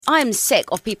I'm sick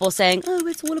of people saying, oh,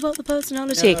 it's all about the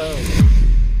personality. No.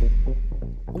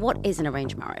 What is an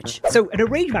arranged marriage? So an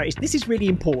arranged marriage, this is really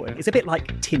important. It's a bit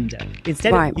like Tinder.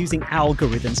 Instead of using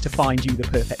algorithms to find you the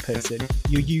perfect person,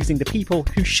 you're using the people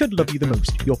who should love you the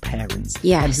most, your parents.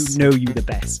 Yes. And who know you the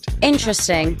best.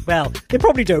 Interesting. Well, they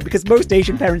probably don't, because most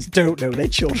Asian parents don't know their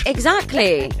children.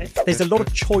 Exactly. There's a lot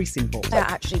of choice involved. I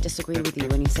actually disagree with you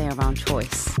when you say around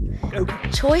choice. Okay.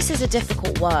 Choice is a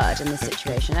difficult word in this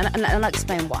situation, and I'll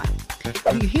explain why.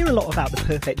 You hear a lot about the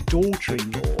perfect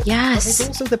daughter-in-law. Yes. But there's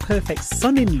also the perfect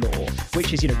son-in-law,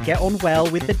 which is, get on well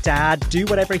with the dad, do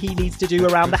whatever he needs to do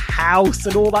around the house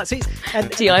and all that. So it's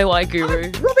DIY guru.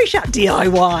 I'm rubbish at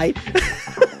DIY.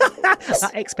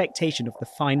 That expectation of the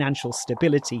financial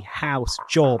stability, house,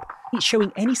 job, it's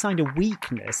showing any sign of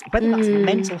weakness, whether that's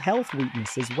mental health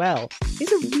weakness as well,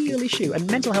 is a real issue. And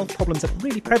mental health problems are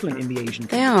really prevalent in the Asian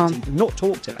community, not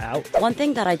talked about. One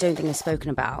thing that I don't think is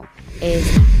spoken about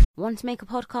is, want to make a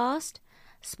podcast?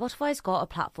 Spotify's got a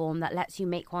platform that lets you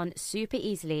make one super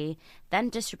easily, then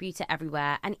distribute it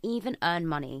everywhere and even earn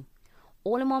money.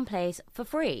 All in one place for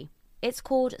free. It's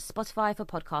called Spotify for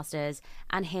Podcasters,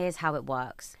 and here's how it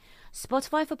works.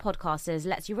 Spotify for Podcasters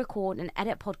lets you record and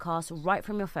edit podcasts right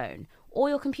from your phone or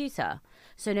your computer.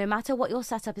 So no matter what your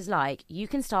setup is like, you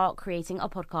can start creating a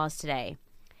podcast today.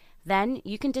 Then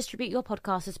you can distribute your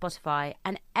podcast to Spotify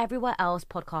and everywhere else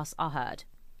podcasts are heard.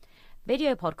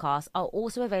 Video podcasts are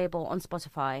also available on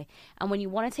Spotify, and when you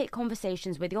want to take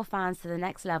conversations with your fans to the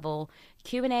next level,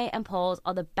 Q&A and polls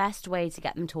are the best way to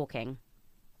get them talking.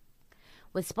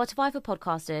 With Spotify for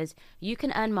Podcasters, you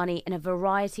can earn money in a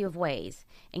variety of ways,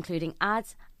 including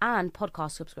ads and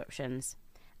podcast subscriptions.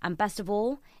 And best of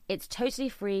all, it's totally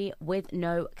free with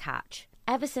no catch.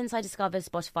 Ever since I discovered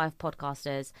Spotify for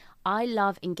Podcasters, I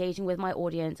love engaging with my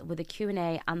audience with the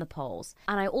Q&A and the polls.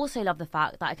 And I also love the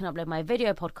fact that I can upload my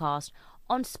video podcast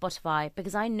onto Spotify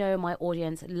because I know my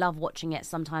audience love watching it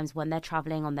sometimes when they're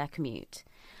traveling on their commute.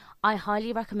 I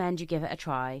highly recommend you give it a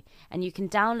try, and you can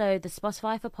download the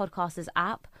Spotify for Podcasters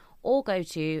app or go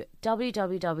to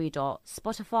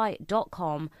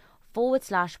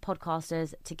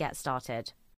www.spotify.com/podcasters to get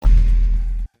started.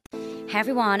 Hey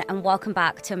everyone, and welcome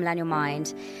back to Millennial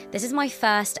Mind. This is my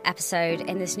first episode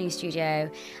in this new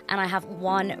studio, and I have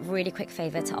one really quick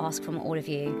favour to ask from all of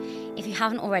you. If you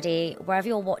haven't already, wherever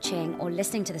you're watching or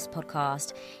listening to this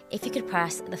podcast, if you could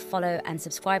press the follow and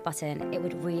subscribe button, it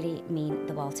would really mean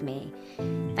the world to me.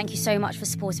 Thank you so much for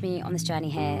supporting me on this journey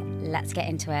here. Let's get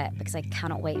into it, because I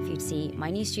cannot wait for you to see my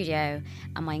new studio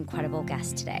and my incredible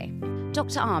guest today.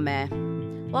 Dr. Amir,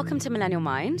 welcome to Millennial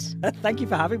Mind. Thank you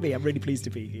for having me. I'm really pleased to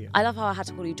be here. I love how I had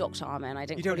to call you Dr. Amir and I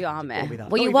didn't call you Amir. Call me that.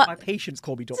 Well, my patients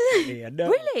call me Dr. Amir. No.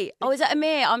 Really? Oh, is it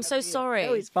Amir? I'm so sorry.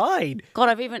 No, it's fine.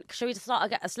 God, should we start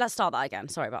again? Let's start that again.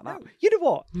 Sorry about that. No, you know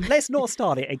what? Let's not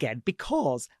start it again,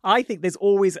 because I think there's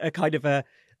always a kind of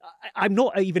I'm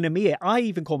not even Amir. I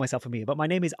even call myself Amir, but my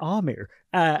name is Amir.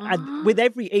 And with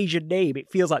every Asian name, it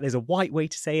feels like there's a white way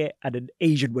to say it and an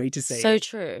Asian way to say it. So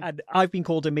true. And I've been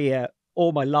called Amir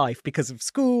all my life because of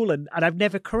school, and I've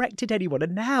never corrected anyone.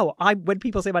 And now when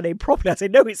people say my name properly, I say,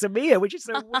 no, it's Amir, which is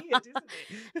so weird, isn't it?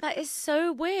 That is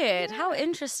so weird. Yeah. How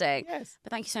interesting. Yes.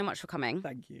 But thank you so much for coming.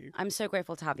 Thank you. I'm so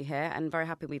grateful to have you here, and very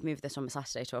happy we've moved this from a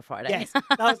Saturday to a Friday. Yes.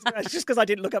 That's just because I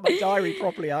didn't look at my diary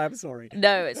properly. I am sorry.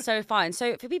 No, it's so fine.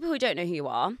 So for people who don't know who you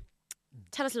are,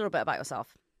 tell us a little bit about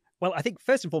yourself. Well, I think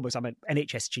first and foremost, I'm an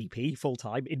NHS GP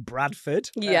full-time in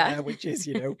Bradford, which is,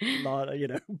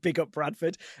 big up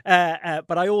Bradford.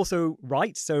 But I also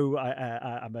write, so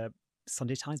I'm a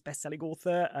Sunday Times best-selling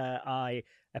author. I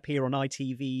appear on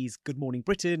ITV's Good Morning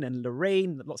Britain and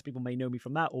Lorraine. Lots of people may know me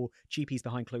from that, or GPs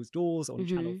Behind Closed Doors on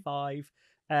Channel 5.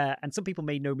 And some people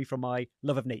may know me from my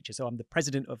love of nature. So I'm the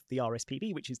president of the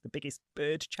RSPB, which is the biggest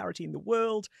bird charity in the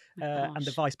world, and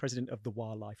the vice president of the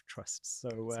Wildlife Trust. So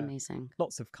that's amazing.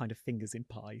 Lots of kind of fingers in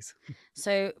pies.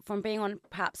 So from being on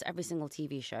perhaps every single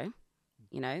TV show,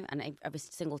 and every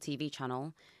single TV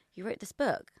channel, you wrote this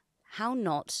book, How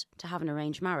Not to Have an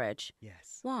Arranged Marriage.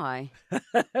 Yes. Why?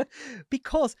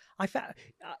 Because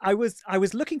I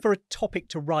was looking for a topic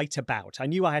to write about. I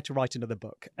knew I had to write another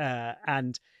book,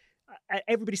 and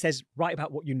everybody says write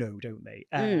about what you know, don't they?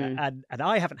 And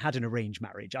I haven't had an arranged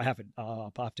marriage. I haven't. I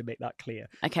have to make that clear.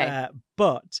 Okay.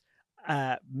 But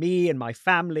me and my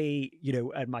family,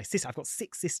 and my sister, I've got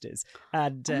 6 sisters.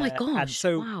 And, oh my gosh. And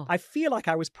so wow. I feel like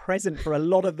I was present for a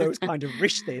lot of those kind of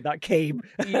rishte that came.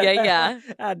 Yeah.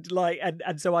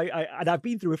 and so I've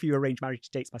been through a few arranged marriage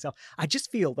dates myself. I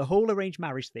just feel the whole arranged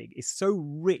marriage thing is so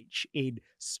rich in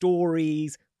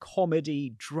stories,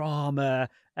 comedy, drama,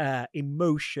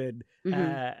 emotion,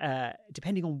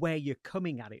 depending on where you're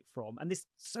coming at it from. And there's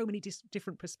so many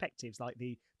different perspectives, like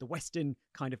the Western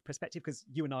kind of perspective, because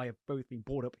you and I have both been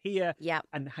brought up here,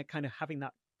 and kind of having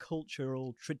that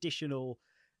cultural, traditional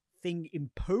thing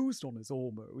imposed on us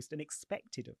almost and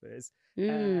expected of us,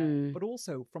 but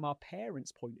also from our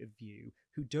parents' point of view,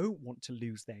 who don't want to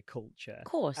lose their culture, of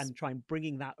course, and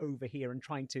bringing that over here and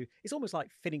trying to, it's almost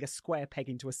like fitting a square peg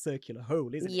into a circular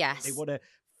hole, isn't it? Yes, they want to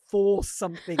force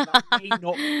something that may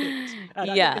not fit,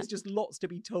 and I think there's just lots to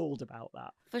be told about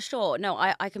that. For sure. No,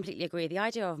 I completely agree. The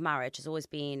idea of marriage has always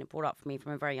been brought up for me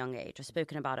from a very young age. I've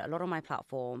spoken about it a lot on my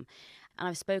platform. And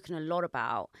I've spoken a lot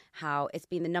about how it's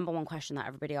been the number one question that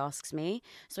everybody asks me.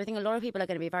 So I think a lot of people are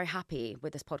going to be very happy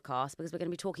with this podcast because we're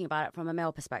going to be talking about it from a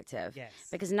male perspective. Yes.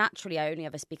 Because naturally, I only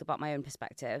ever speak about my own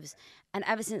perspectives. And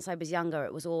ever since I was younger,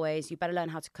 it was always, you better learn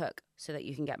how to cook so that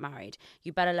you can get married.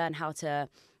 You better learn how to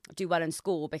do well in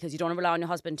school because you don't want to rely on your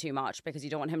husband too much because you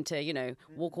don't want him to,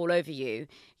 walk all over you.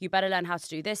 You better learn how to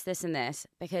do this, this, and this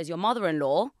because your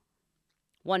mother-in-law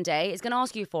one day is going to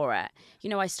ask you for it.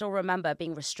 I still remember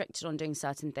being restricted on doing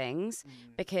certain things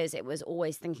because it was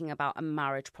always thinking about a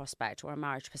marriage prospect or a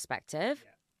marriage perspective.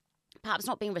 Yeah. Perhaps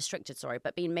not being restricted,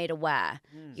 but being made aware.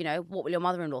 What will your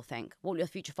mother-in-law think? What will your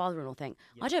future father-in-law think?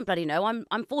 Yeah. I don't bloody know.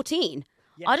 I'm 14.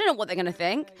 Yeah. I don't know what they're going to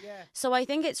think. So I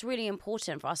think it's really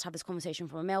important for us to have this conversation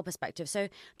from a male perspective. So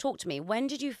talk to me. When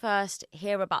did you first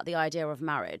hear about the idea of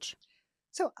marriage?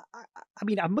 So, I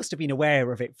mean, I must have been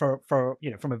aware of it for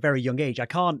from a very young age. I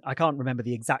can't remember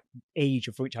the exact age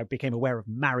of which I became aware of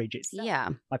marriage itself. Yeah.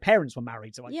 My parents were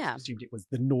married, so I just assumed it was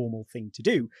the normal thing to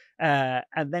do.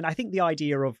 And then I think the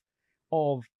idea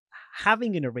of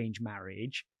having an arranged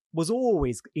marriage was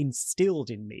always instilled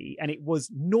in me, and it was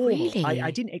normal. Really?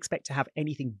 I didn't expect to have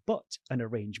anything but an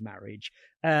arranged marriage.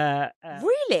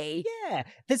 Really? Yeah.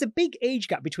 There's a big age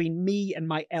gap between me and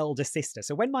my elder sister.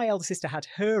 So when my elder sister had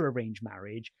her arranged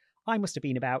marriage, I must have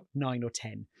been about 9 or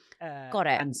 10. Got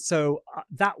it. And so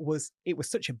it was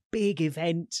such a big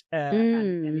event,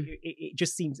 and it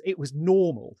just seems it was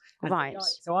normal. And right.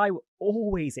 So I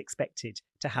always expected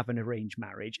to have an arranged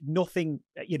marriage. Nothing,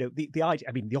 the idea,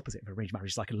 I mean, the opposite of arranged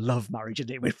marriage is like a love marriage,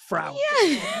 isn't it? With frowned,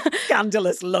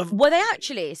 scandalous love. Were they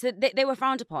actually? So they were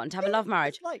frowned upon to have a love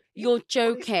marriage? You're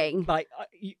joking. Like,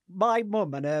 my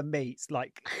mum and her mates,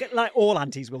 like all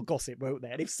aunties will gossip, won't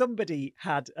they? And if somebody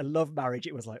had a love marriage,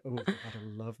 it was like, oh, they had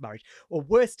a love marriage. Or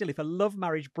worse still, if a love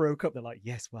marriage broke up, they're like,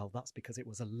 yes, well, that's because it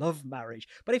was a love marriage.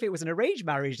 But if it was an arranged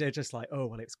marriage, they're just like, oh,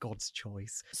 well, it's God's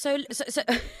choice. So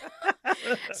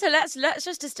let's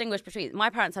just distinguish between, my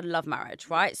parents had a love marriage,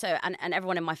 right? So and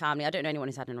everyone in my family, I don't know anyone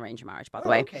who's had an arranged marriage, by the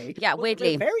way. Okay. Yeah, well,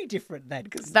 weirdly. Very different then.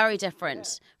 Very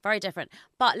different. Yeah. Very different.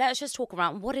 But let's just talk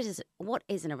around what is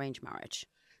an arranged marriage?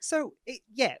 So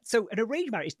an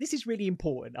arranged marriage, this is really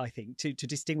important, I think, to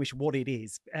distinguish what it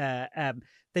is.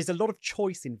 There's a lot of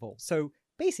choice involved. So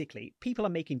basically, people are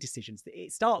making decisions.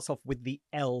 It starts off with the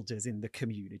elders in the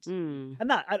community. And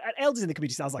that elders in the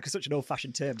community sounds like such an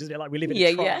old-fashioned term, doesn't it? Like we live in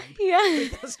a tribe. Yeah.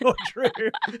 That's not true.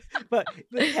 But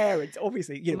the parents,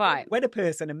 obviously, right. When a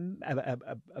person,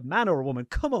 a man or a woman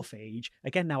come off age,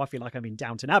 again, now I feel like I'm in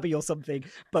Downton Abbey or something,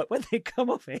 but when they come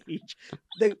off age,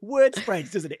 the word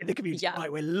spreads, doesn't it, in the community? Yeah.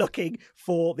 Right, we're looking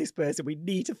for this person. We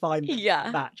need to find the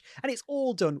match. And it's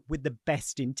all done with the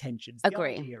best intentions.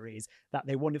 Agree. The idea is that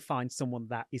they want to find someone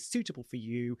that is suitable for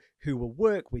you, who will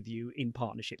work with you in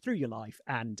partnership through your life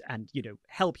and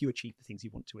help you achieve the things you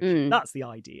want to achieve. That's the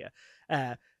idea,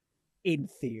 in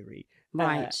theory.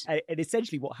 Right. And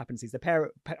essentially what happens is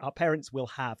our parents will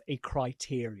have a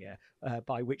criteria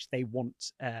by which they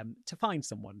want to find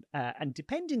someone. And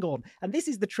depending on, and this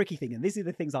is the tricky thing, and this is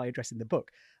the things I address in the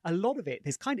book, a lot of it,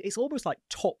 it's almost like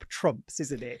top trumps,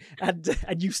 isn't it?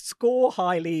 And you score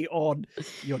highly on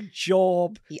your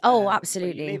job. Oh,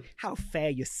 absolutely. How fair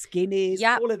your skin is.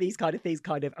 Yep. All of these kind of things,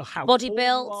 how body tall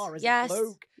built. you are as yes. a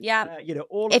bloke. Yeah.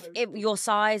 All if your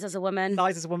size as a woman.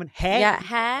 Size as a woman. Hair. Yeah,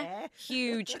 hair.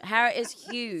 Huge. Hair is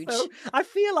huge. So I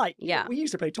feel like we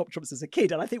used to play top trumps as a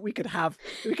kid, and I think we could have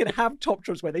top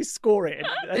trumps where they score it.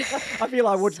 And I feel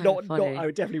I would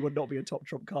I definitely would not be a top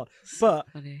trump card. But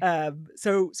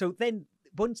so then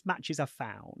once matches are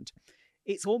found,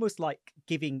 it's almost like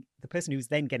giving the person who's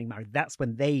then getting married, that's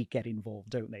when they get involved,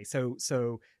 don't they?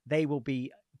 So they will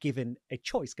be given a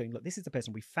choice going, look, this is the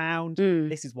person we found.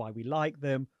 This is why we like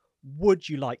them. Would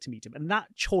you like to meet them? And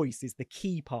that choice is the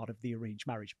key part of the arranged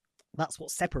marriage. That's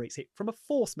what separates it from a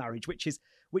forced marriage, which is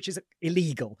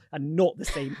illegal and not the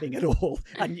same thing at all.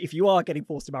 And if you are getting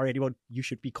forced to marry anyone, you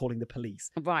should be calling the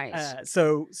police. Right.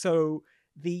 So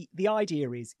the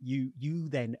idea is you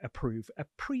then approve a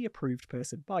pre-approved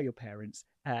person by your parents,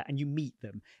 and you meet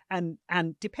them, and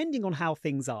depending on how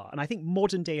things are, and I think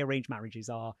modern day arranged marriages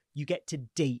are, you get to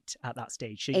date at that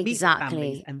stage. So you meet the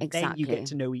families, and then you get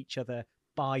to know each other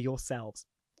by yourselves.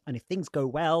 And if things go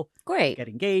well, great, get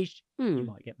engaged, you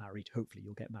might get married. Hopefully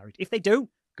you'll get married. If they don't,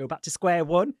 go back to square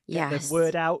one, get the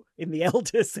word out in the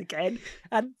elders again,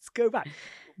 and go back.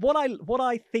 What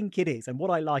I think it is, and what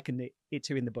I liken it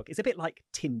to in the book, is a bit like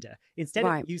Tinder. Instead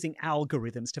of using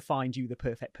algorithms to find you the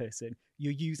perfect person,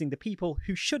 you're using the people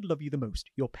who should love you the most,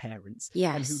 your parents,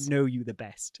 and who know you the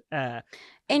best.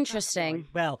 Interesting.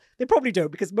 Well, they probably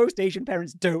don't, because most Asian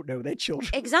parents don't know their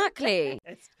children. Exactly.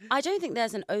 I don't think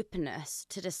there's an openness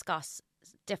to discuss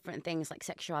different things like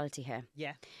sexuality here.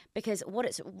 Yeah. Because what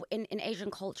it's in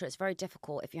Asian culture, it's very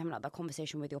difficult if you haven't had that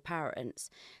conversation with your parents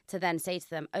to then say to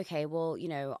them, okay, well, you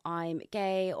know, I'm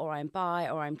gay or I'm bi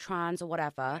or I'm trans or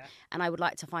whatever, and I would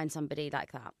like to find somebody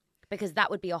like that. Because that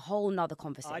would be a whole nother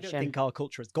conversation. I don't think our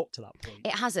culture has got to that point.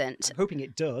 It hasn't. I'm hoping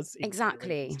it does.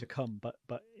 Exactly. To come, but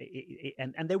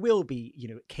and there will be, you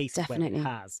know, cases where it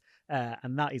has,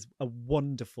 and that is a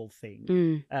wonderful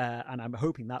thing. And I'm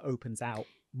hoping that opens out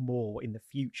more in the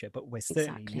future, but we're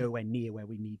certainly nowhere near where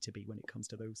we need to be when it comes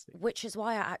to those things. Which is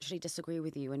why I actually disagree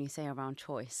with you when you say around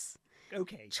choice.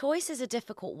 Okay. Choice is a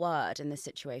difficult word in this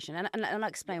situation, and I'll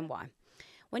explain why.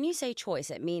 When you say choice,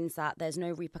 it means that there's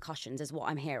no repercussions, is what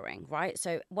I'm hearing, right?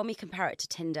 So when we compare it to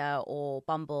Tinder or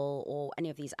Bumble or any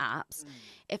of these apps,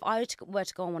 if I were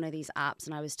to go on one of these apps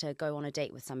and I was to go on a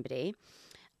date with somebody,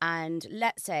 and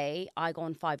let's say I go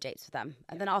on 5 dates with them,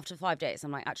 and then after 5 dates,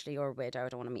 I'm like, actually, you're a weirdo, I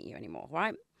don't want to meet you anymore,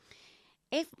 right?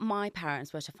 If my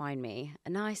parents were to find me a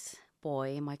nice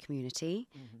boy in my community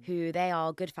who they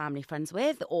are good family friends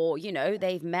with, or, you know,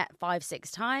 they've met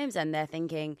 5-6 times and they're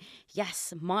thinking,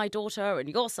 yes, my daughter and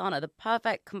your son are the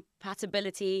perfect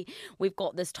compatibility. We've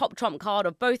got this top trump card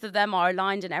of both of them are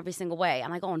aligned in every single way.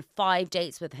 And I go on 5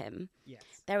 dates with him. Yes.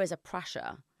 There is a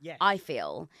pressure, I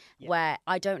feel, where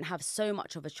I don't have so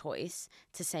much of a choice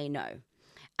to say no.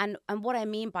 And what I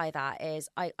mean by that is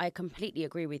I completely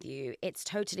agree with you. It's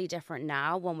totally different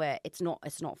now when it's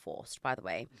not forced, by the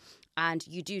way. And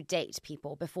you do date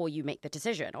people before you make the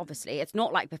decision, obviously. It's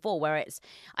not like before where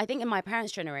I think in my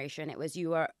parents' generation, it was you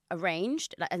were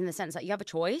arranged, like, in the sense that you have a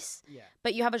choice,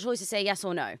 but you have a choice to say yes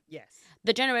or no. Yes.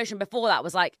 The generation before that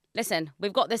was like, listen,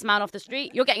 we've got this man off the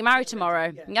street. You're getting married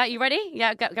tomorrow. Yeah, you ready?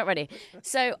 Yeah, get ready.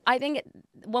 So I think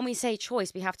when we say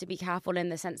choice, we have to be careful in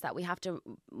the sense that we have to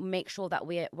make sure that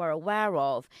we're aware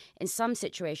of, in some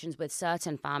situations with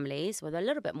certain families, where they're a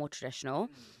little bit more traditional,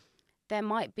 there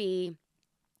might be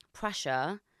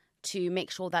pressure to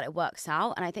make sure that it works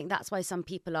out. And I think that's why some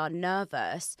people are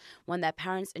nervous when their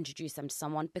parents introduce them to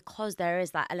someone, because there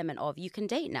is that element of you can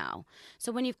date now.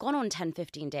 So when you've gone on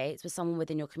 10-15 dates with someone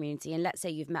within your community, and let's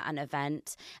say you've met at an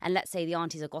event, and let's say the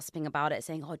aunties are gossiping about it,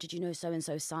 saying, oh, did you know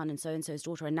so-and-so's son and so-and-so's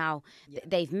daughter, and now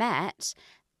they've met,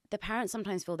 the parents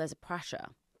sometimes feel there's a pressure.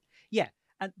 Yeah.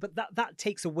 But that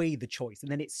takes away the choice,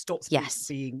 and then it stops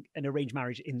being an arranged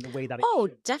marriage in the way that it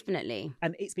should. Definitely.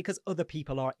 And it's because other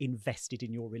people are invested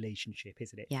in your relationship,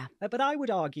 isn't it? Yeah. But I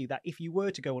would argue that if you were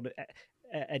to go on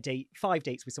a date, 5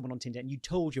 dates with someone on Tinder, and you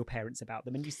told your parents about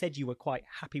them, and you said you were quite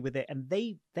happy with it, and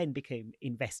they then became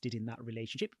invested in that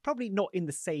relationship, probably not in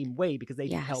the same way because they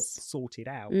didn't help sort it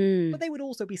out, but they would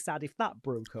also be sad if that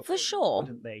broke up. For sure.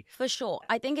 Wouldn't they? For sure.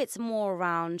 I think it's more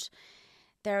around...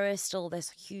 there is still this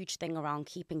huge thing around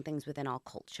keeping things within our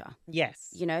culture. Yes.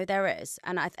 You know, there is.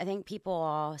 And I think people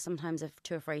are sometimes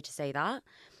too afraid to say that.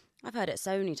 I've heard it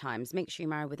so many times. Make sure you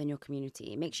marry within your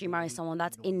community. Make sure you marry someone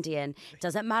that's Indian.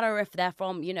 Doesn't matter if they're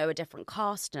from, you know, a different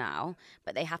caste now,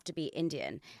 but they have to be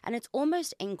Indian. And it's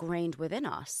almost ingrained within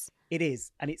us. It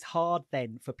is. And it's hard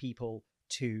then for people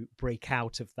to break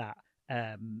out of that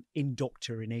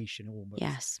indoctrination almost.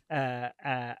 Yes.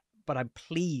 But I'm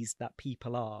pleased that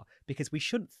people are, because we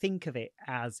shouldn't think of it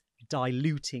as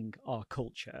diluting our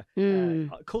culture.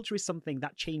 Our culture is something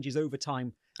that changes over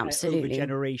time, over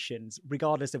generations,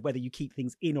 regardless of whether you keep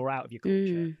things in or out of your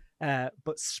culture.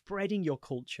 But spreading your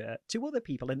culture to other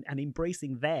people and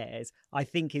embracing theirs, I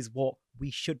think, is what we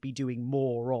should be doing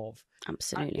more of.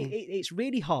 Absolutely. It's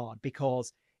really hard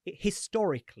because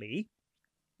historically,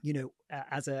 you know,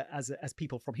 as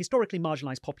people from historically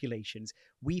marginalized populations,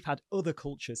 we've had other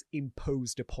cultures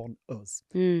imposed upon us.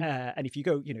 And if you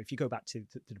go back to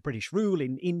the British rule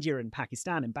in India and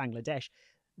Pakistan and Bangladesh,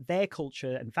 their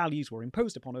culture and values were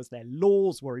imposed upon us. Their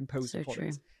laws were imposed upon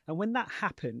us. And when that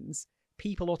happens,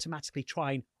 people automatically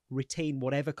try and retain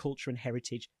whatever culture and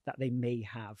heritage that they may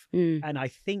have. And I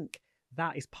think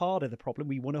that is part of the problem.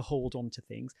 We want to hold on to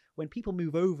things. When people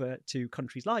move over to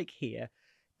countries like here,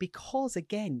 because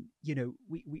again,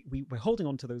 we're holding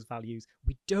on to those values.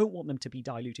 We don't want them to be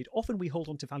diluted. Often we hold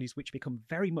on to values which become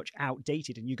very much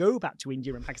outdated. And you go back to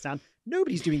India and Pakistan,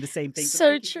 nobody's doing the same thing.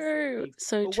 So true.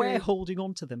 But we're holding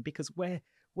on to them because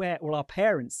our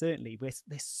parents certainly,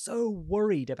 they're so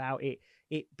worried about it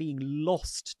being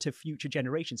lost to future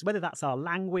generations, whether that's our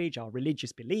language, our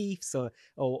religious beliefs,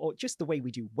 or just the way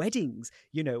we do weddings,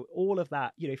 all of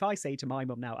that. If I say to my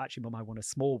mum now, actually, Mum, I want a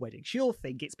small wedding, she'll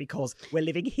think it's because we're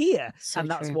living here and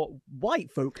that's what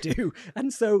white folk do.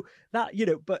 And so that,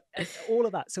 but all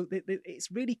of that. So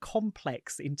it's really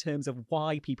complex in terms of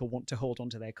why people want to hold on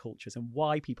to their cultures and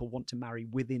why people want to marry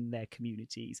within their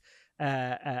communities.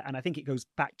 And I think it goes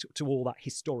back to all that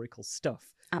historical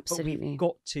stuff. Absolutely. But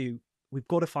we've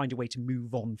got to find a way to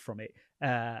move on from it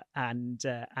and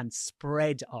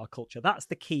spread our culture. That's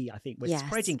the key, I think. We're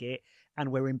spreading it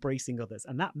and we're embracing others.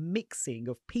 And that mixing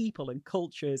of people and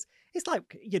cultures, it's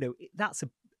like, that's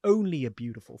only a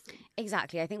beautiful thing.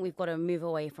 Exactly. I think we've got to move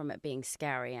away from it being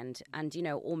scary and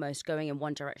almost going in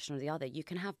one direction or the other. You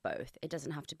can have both. It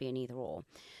doesn't have to be an either or.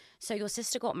 So your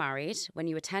sister got married when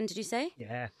you were 10, did you say?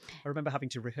 Yeah. I remember having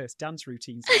to rehearse dance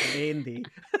routines in the...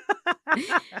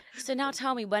 So now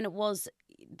tell me, when it was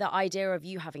the idea of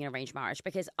you having an arranged marriage?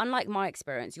 Because unlike my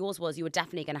experience, yours was you were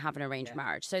definitely going to have an arranged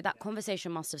marriage. So that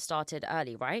conversation must have started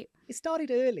early, right? It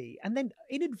started early. And then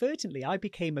inadvertently, I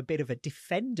became a bit of a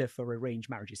defender for arranged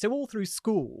marriages. So all through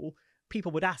school,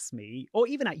 people would ask me, or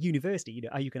even at university,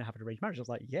 are you going to have an arranged marriage? I was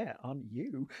like, yeah, aren't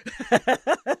you?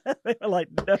 They were like,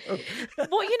 no.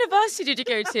 What university did you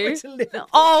go to? I went to Liverpool.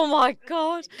 Oh my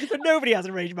God. But nobody has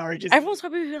arranged marriages. Everyone's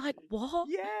probably like, what?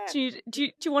 Yeah. Do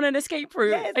you want an escape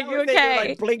route? Yeah, are you okay?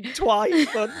 Like, blink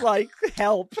twice and like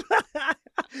help.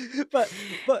 but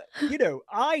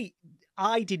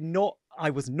I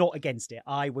was not against it.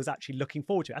 I was actually looking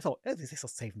forward to it. I thought, this will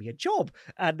save me a job.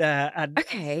 And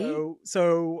okay.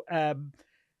 So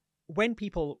when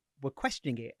people were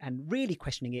questioning it and really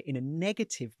questioning it in a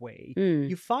negative way,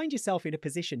 you find yourself in a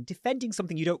position defending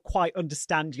something you don't quite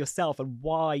understand yourself and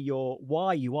why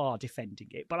you are defending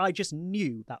it. But I just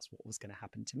knew that's what was going to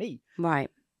happen to me. Right.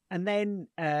 And then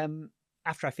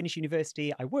after I finished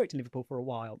university, I worked in Liverpool for a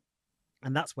while.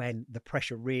 And that's when the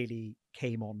pressure really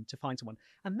came on to find someone.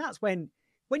 And that's when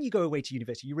you go away to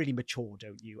university, you really mature,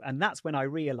 don't you? And that's when I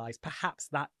realized perhaps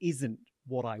that isn't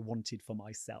what I wanted for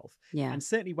myself. Yeah. And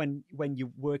certainly when you're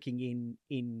working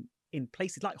in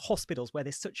places like hospitals where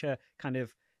there's such a kind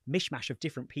of mishmash of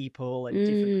different people and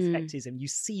different perspectives, and you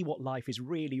see what life is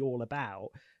really all about,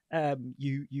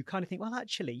 you kind of think, well,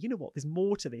 actually, you know what? There's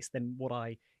more to this than what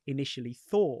I initially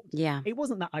thought. Yeah. It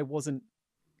wasn't that I wasn't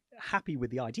happy with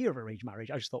the idea of arranged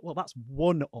marriage. I just thought, well, that's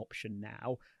one option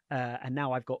now, and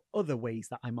now I've got other ways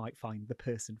that I might find the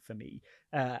person for me,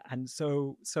 and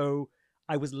so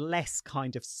I was less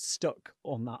kind of stuck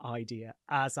on that idea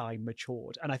as I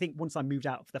matured. And I think once I moved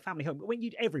out of the family home,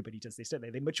 everybody does this, don't they?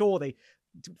 They mature, they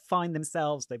find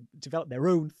themselves, they develop their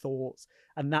own thoughts,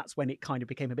 and that's when it kind of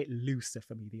became a bit looser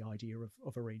for me, the idea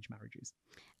of arranged marriages.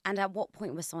 And at what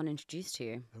point was someone introduced to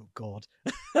you? Oh God!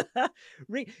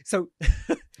 So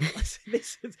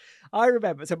I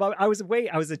remember. So I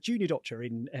was a junior doctor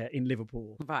in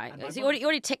Liverpool. Right. So you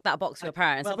already ticked that box for your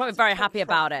parents. They're probably very happy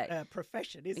about it.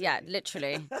 Profession, isn't yeah, it?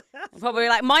 Literally. Probably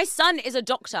like, my son is a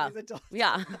doctor.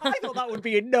 Yeah. I thought that would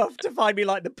be enough to find me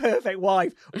like the perfect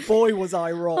wife. Boy, was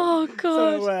I wrong. Oh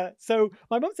God. So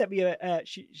my mum sent me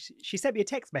she sent me a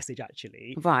text message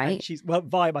actually. Right. She's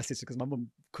via my sister, because my mum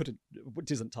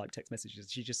doesn't type text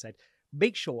messages. She just said,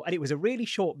 make sure, and it was a really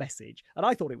short message, and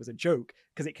I thought it was a joke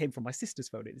because it came from my sister's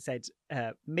phone. It said,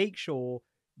 make sure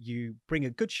you bring a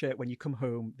good shirt when you come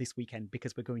home this weekend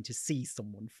because we're going to see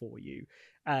someone for you.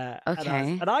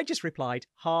 Okay. And I just replied,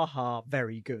 ha ha,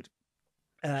 very good.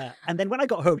 And then when I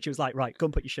got home, she was like, right, go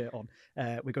and put your shirt on.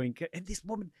 We're going. And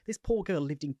this poor girl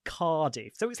lived in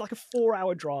Cardiff, so it's like a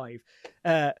 4-hour drive.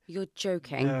 You're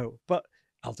joking. No, but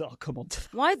I'll come on to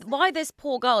that. Why this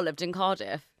poor girl lived in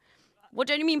Cardiff? What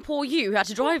don't you mean poor you who had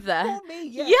to drive there? Poor me,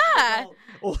 yeah. Yeah.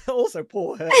 Well, also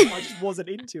poor her. I just wasn't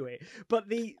into it. But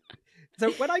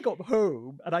so when I got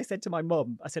home and I said to my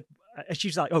mum, I said,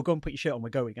 she's like, oh, go and put your shirt on, we're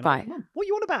going. And right. I'm like, Mum, what are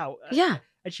you on about? Yeah.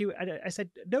 And I said,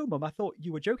 no, Mum, I thought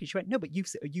you were joking. She went, no, but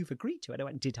you've agreed to it. I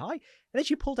went, did I? And then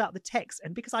she pulled out the text,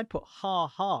 and because I'd put ha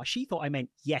ha, she thought I meant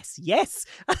yes,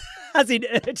 as in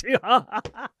to ha.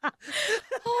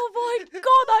 Oh my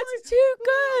God, that's too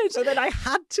good. So then I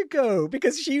had to go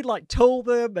because she like told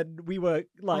them, and we were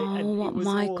like, oh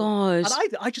my God.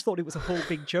 And I just thought it was a whole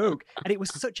big joke, and it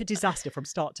was such a disaster from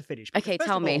start to finish. Okay,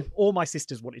 tell me. All my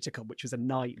sisters wanted to come, which was a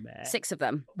nightmare. 6 of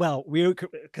them. Well,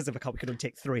 because of a car, we could only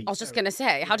take 3. I was just going to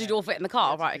say, how did you all fit in the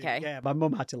car? Right, okay. Yeah, my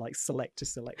mum had to like select a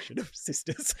selection of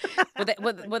sisters.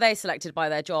 were they selected by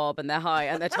their job and their height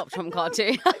and their top trump card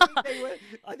too?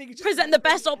 I think it's present the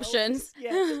best options.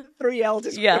 Yeah, 3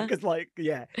 eldest. Yeah. Because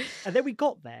and then we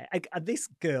got there, and this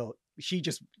girl, she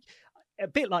just, a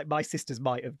bit like my sisters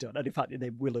might have done, and in fact they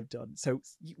will have done. So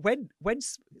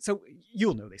so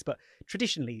you'll know this, but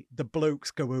traditionally the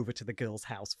blokes go over to the girl's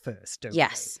house first, don't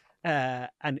yes. they?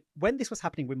 And when this was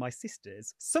happening with my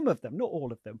sisters, some of them, not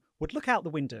all of them, would look out the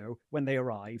window when they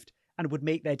arrived and would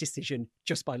make their decision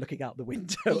just by looking out the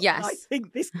window. Yes. And I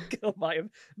think this girl might have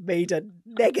made a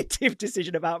negative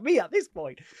decision about me at this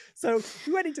point. So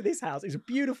we went into this house. It was a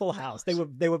beautiful house. They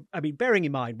were. I mean, bearing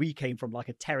in mind, we came from like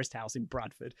a terraced house in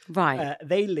Bradford. Right.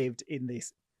 They lived in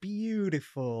this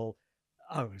beautiful,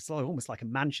 it's almost like a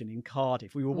mansion in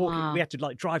Cardiff. We were walking. Wow. We had to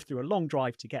like drive through a long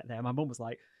drive to get there. My mum was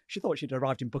like, she thought she'd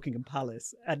arrived in Buckingham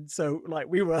Palace. And so like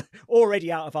we were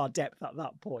already out of our depth at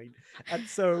that point. And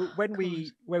so when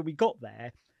we got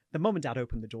there, the mum and dad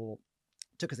opened the door,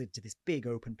 took us into this big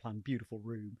open plan, beautiful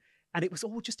room. And it was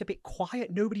all just a bit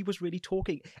quiet. Nobody was really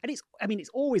talking. And it's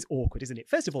always awkward, isn't it?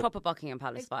 First of all, proper Buckingham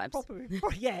Palace vibes.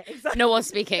 Yeah, exactly. No one's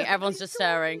speaking. Everyone's just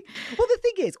staring. Well, the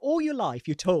thing is, all your life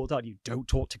you're told, aren't you? Don't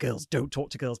talk to girls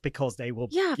because they will,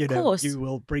 course. you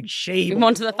will bring shame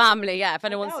onto the family. Yeah, if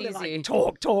anyone sees like, you.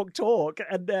 Talk.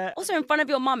 And also in front of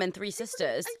your mum and 3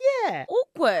 sisters. Yeah.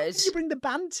 Awkward. You bring the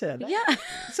banter. Yeah.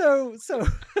 So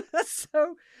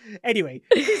anyway,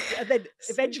 and then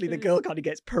eventually the girl kind of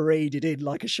gets paraded in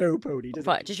like a show pony.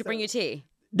 Right. Did she bring you tea?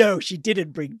 No, she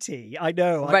didn't bring tea. I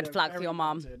know. Red flag for your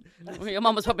mum. Your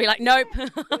mum was probably like, nope.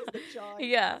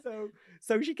 Yeah.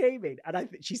 So she came in, and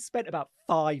she spent about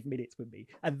 5 minutes with me,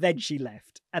 and then she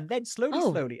left. And then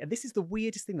slowly, and this is the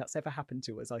weirdest thing that's ever happened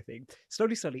to us, I think.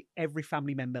 Slowly, every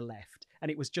family member left, and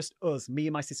it was just us, me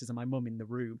and my sisters and my mum in the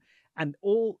room, and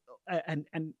all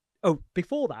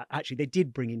before that, actually, they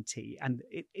did bring in tea. And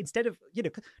instead of,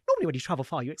 normally when you travel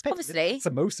far, you expect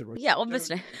samosa. Yeah,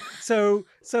 obviously. So,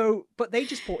 but they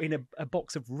just brought in a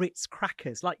box of Ritz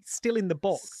crackers, like still in the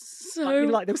box.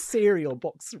 Like those cereal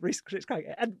box Ritz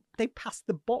crackers. And they passed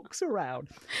the box around.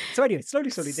 So anyway,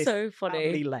 slowly, this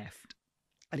family left.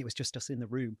 And it was just us in the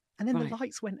room. And then the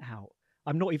lights went out.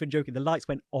 I'm not even joking. The lights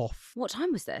went off. What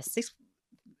time was this?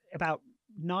 About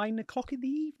 9 o'clock in the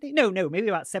evening. No, maybe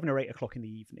about 7 or 8 o'clock in the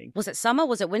evening. Was it summer?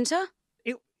 Was it winter?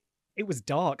 It was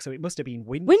dark, so it must have been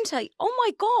winter. Winter? Oh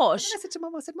my gosh. And I said to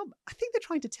Mum, Mum, I think they're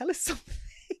trying to tell us something.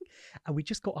 And we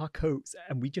just got our coats,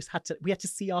 and we had to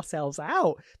see ourselves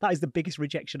out. That is the biggest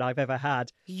rejection I've ever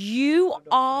had. You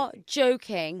are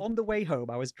joking. On the way home,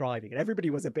 I was driving, and everybody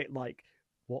was a bit like,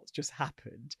 what's just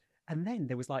happened? And then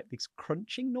there was like this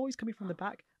crunching noise coming from the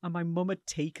back, and my mum had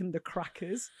taken the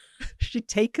crackers. She'd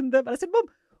taken them, and I said, Mum,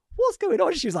 what's going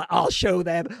on? She was like, I'll show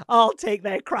them. I'll take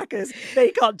their crackers. They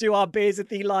can't do our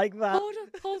beers-a-thing like that.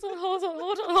 Hold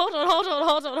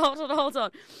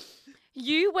on.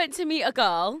 You went to meet a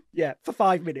girl. Yeah, for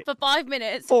 5 minutes.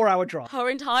 4-hour drive. Her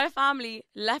entire family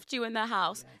left you in their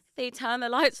house. Yes. They turned the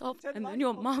lights off, and then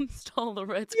your mum stole the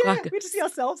Ritz crackers. Yeah, we had to see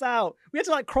ourselves out. We had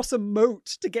to like cross a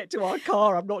moat to get to our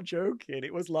car. I'm not joking.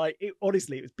 It was like,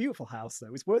 honestly, it was a beautiful house though.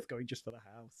 It was worth going just for the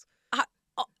house.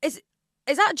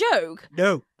 Is that a joke?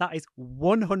 No, that is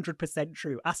 100%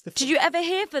 true. Did you ever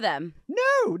hear for them?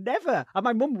 No, never. And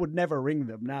my mum would never ring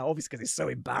them now, obviously, because it's so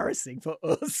embarrassing for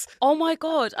us. Oh my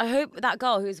God. I hope that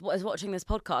girl who is watching this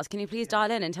podcast, can you please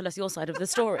dial in and tell us your side of the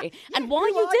story? And why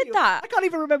you did that? I can't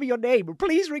even remember your name.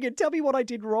 Please ring and tell me what I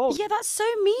did wrong. Yeah, that's so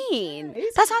mean.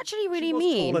 That's actually really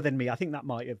mean. She was taller than me. I think that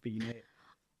might have been it.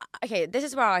 Okay, this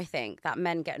is where I think that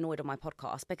men get annoyed on my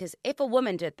podcast, because if a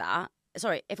woman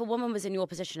was in your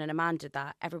position and a man did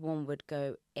that, everyone would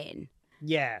go in.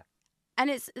 Yeah. And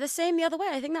it's the same the other way.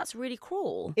 I think that's really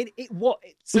cruel.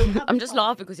 I'm just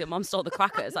laughing because your mum stole the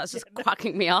crackers. That's just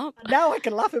cracking me up. Now I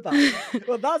can laugh about it.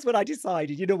 Well, that's when I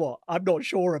decided, you know what? I'm not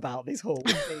sure about this whole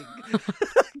thing.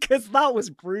 Because that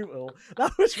was brutal.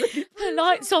 That was really brutal. The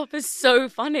lights off is so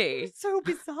funny. It's so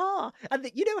bizarre. And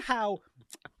you know how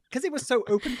because it was so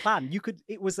open plan.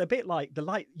 It was a bit like the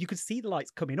light. You could see the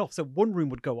lights coming off. So one room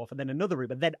would go off, and then another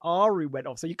room, and then our room went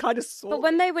off. So you kind of saw. But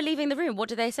when they were leaving the room, what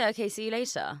did they say? Okay, see you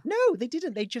later. No, they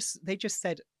didn't. They just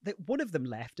said that one of them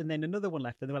left, and then another one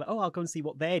left, and they were like, "Oh, I'll go and see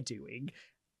what they're doing,"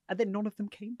 and then none of them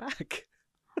came back.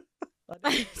 But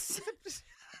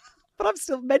I'm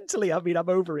still mentally. I mean, I'm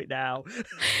over it now.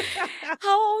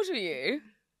 How old were you?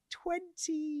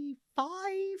 25.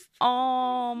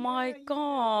 Oh my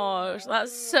gosh,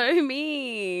 that's so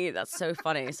mean. That's so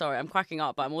funny. Sorry, I'm cracking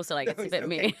up, but I'm also like, it's a bit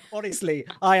mean. Honestly,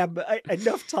 I am.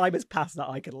 Enough time has passed that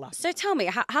I can laugh. So tell me,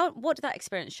 what did that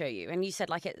experience show you? And you said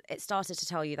like it started to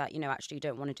tell you that, actually you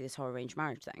don't want to do this whole arranged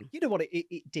marriage thing. You know what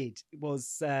it did? It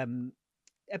was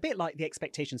a bit like the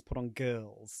expectations put on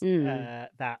girls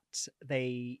that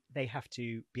they have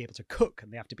to be able to cook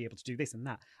and they have to be able to do this and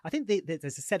that. I think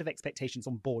there's a set of expectations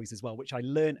on boys as well, which I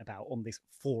learned about on this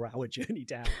 4-hour journey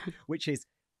down, which is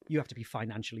you have to be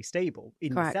financially stable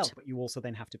in yourself, but you also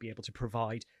then have to be able to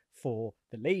provide for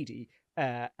the lady.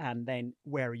 And then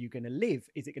where are you going to live?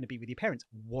 Is it going to be with your parents?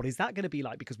 What is that going to be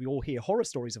like? Because we all hear horror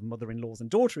stories of mother-in-laws and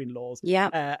daughter-in-laws.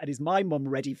 Yeah. And is my mum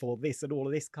ready for this and all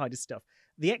of this kind of stuff?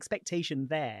 The expectation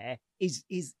there is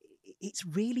it's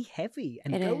really heavy,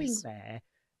 and going there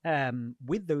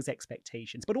with those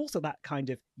expectations, but also that kind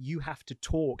of you have to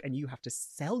talk and you have to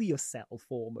sell yourself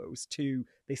almost to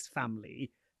this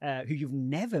family who you've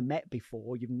never met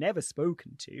before, you've never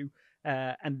spoken to,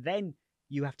 and then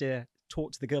you have to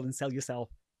talk to the girl and sell yourself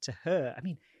to her. I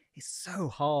mean, it's so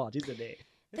hard, isn't it?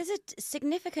 There's a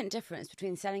significant difference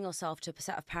between selling yourself to a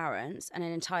set of parents and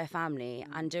an entire family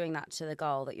and doing that to the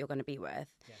girl that you're going to be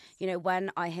with. Yes.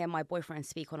 When I hear my boyfriend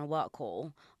speak on a work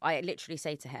call, I literally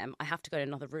say to him, I have to go to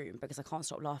another room because I can't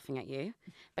stop laughing at you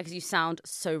because you sound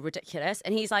so ridiculous.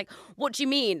 And he's like, what do you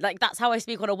mean? Like, that's how I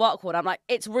speak on a work call. And I'm like,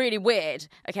 it's really weird,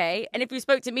 okay? And if you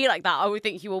spoke to me like that, I would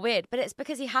think you were weird. But it's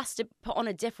because he has to put on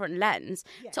a different lens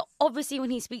to obviously when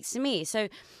he speaks to me. So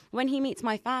when he meets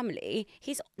my family,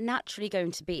 he's naturally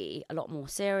going to be a lot more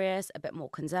serious, a bit more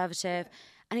conservative,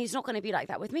 and he's not going to be like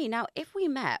that with me. Now, if we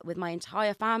met with my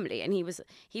entire family and he was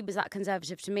that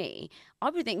conservative to me, I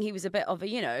would think he was a bit of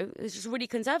a, was just really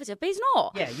conservative, but he's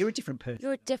not. Yeah, you're a different person.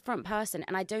 You're a different person,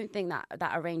 and I don't think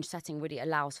that arranged setting really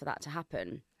allows for that to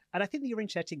happen. And I think the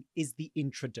arranged setting is the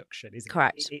introduction, isn't it?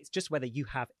 Correct. It's just whether you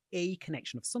have a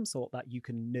connection of some sort that you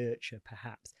can nurture,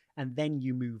 perhaps, and then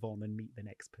you move on and meet the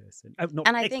next person. Oh, not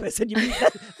the next person, you meet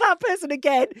that person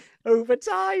again over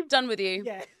time. Done with you.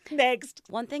 Yeah, next.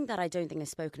 One thing that I don't think is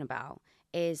spoken about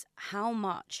is how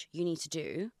much you need to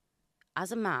do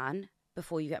as a man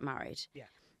before you get married. Yeah.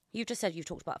 You've just said you've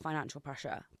talked about financial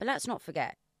pressure, but let's not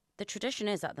forget, the tradition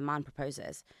is that the man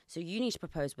proposes. So you need to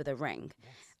propose with a ring.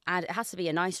 Yes. And it has to be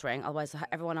a nice ring, otherwise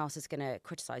everyone else is going to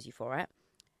criticise you for it.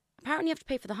 Apparently you have to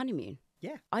pay for the honeymoon.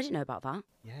 Yeah. I didn't know about that.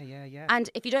 Yeah. And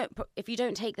if you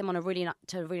don't take them on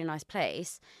to a really nice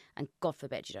place, and God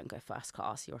forbid you don't go first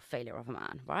class, you're a failure of a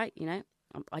man, right?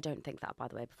 I don't think that, by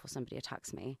the way, before somebody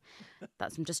attacks me.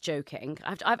 I'm just joking.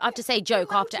 I have to say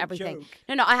joke after everything.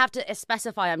 Joke. No, I have to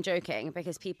specify I'm joking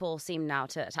because people seem now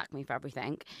to attack me for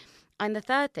everything. And the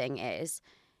third thing is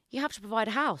you have to provide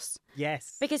a house.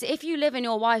 Yes. Because if you live in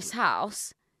your wife's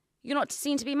house, you're not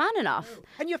seen to be man enough. No.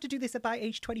 And you have to do this about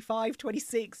age 25,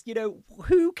 26.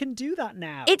 Who can do that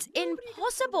now? It's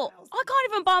impossible. I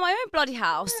can't even buy my own bloody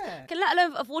house. Yeah. Let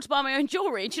alone afford to buy my own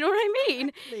jewellery. Do you know what I mean?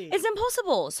 Exactly. It's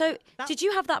impossible. So did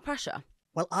you have that pressure?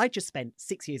 Well, I just spent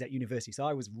 6 years at university, so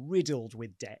I was riddled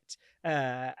with debt.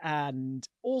 And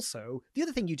also, the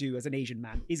other thing you do as an Asian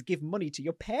man is give money to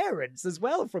your parents as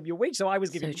well from your wage. So I was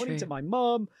giving money to my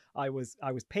mum. I was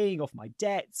paying off my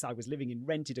debts. I was living in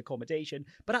rented accommodation.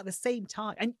 But at the same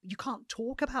time, and you can't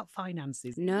talk about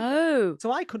finances. No.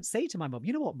 So I couldn't say to my mum,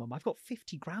 you know what, mum, I've got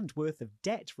 50 grand worth of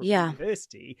debt from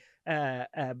university.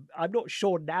 I'm not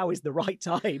sure now is the right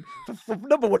time for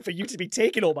number one, for you to be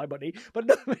taking all my money, but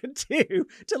number two,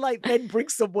 to then bring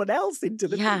someone else into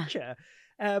the picture.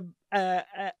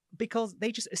 Because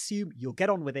they just assume you'll get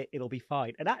on with it, it'll be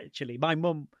fine. And actually, my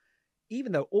mum,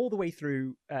 even though all the way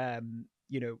through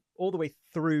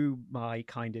my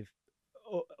kind of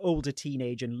older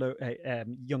teenage and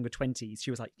younger 20s,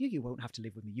 she was like, you won't have to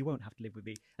live with me. You won't have to live with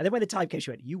me. And then when the time came, she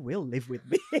went, you will live with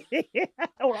me.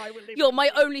 Or I will live You're my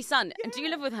only son. Yeah. And do you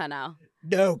live with her now?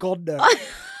 No, God, no.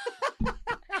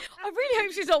 I really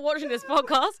hope she's not watching this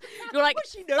podcast. You're like,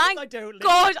 she knows thank I don't live.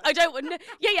 God, I don't.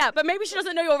 Yeah, but maybe she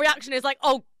doesn't know your reaction is like,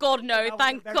 oh God, no,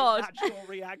 thank God. Natural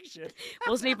reaction.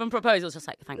 Wasn't even proposals. Just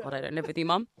like, thank God I don't live with you,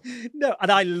 Mum. No,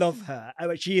 and I love her. I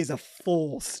mean, she is a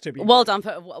force to be. Well done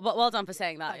for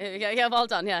saying that. Yeah, well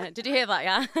done. Yeah, did you hear that?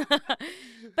 Yeah.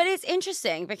 But it's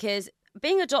interesting because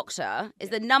being a doctor is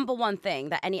the number one thing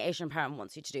that any Asian parent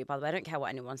wants you to do, by the way. I don't care what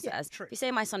anyone says. True. If you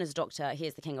say my son is a doctor, he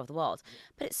is the king of the world.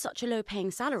 But it's such a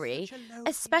low-paying salary,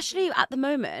 especially at the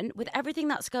moment with everything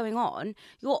that's going on.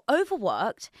 You're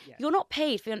overworked, you're not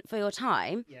paid for your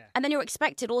time, and then you're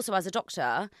expected also as a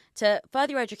doctor to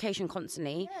further your education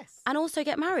constantly and also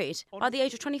get married by the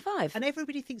age of 25. And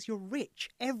everybody thinks you're rich.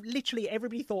 Literally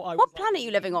everybody thought I was... What planet are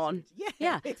you living on?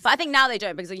 Yeah. Exactly. But I think now they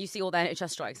don't, because you see all the NHS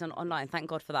strikes online. Thank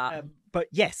God for that. But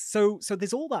yes, so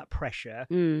there's all that pressure.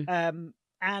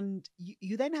 And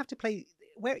you then have to play...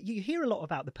 Where you hear a lot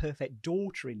about the perfect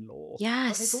daughter-in-law. Yes.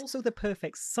 But there's also the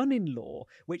perfect son-in-law,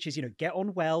 which is, get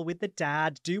on well with the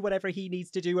dad, do whatever he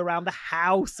needs to do around the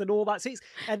house and all that. So it's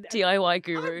DIY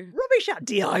guru. I'm rubbish at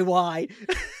DIY.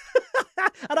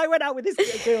 And I went out with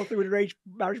this girl through an arranged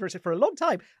marriage process for a long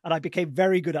time, and I became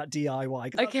very good at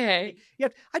DIY. Okay.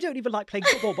 I don't even like playing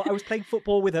football, but I was playing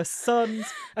football with her sons,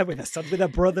 and with her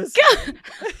brothers.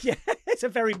 Yeah, it's a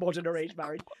very modern arranged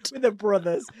marriage with her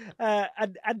brothers,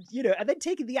 and then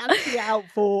taking the auntie out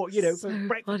for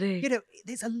breakfast.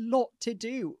 There's a lot to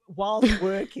do whilst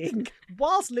working,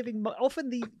 whilst living. Often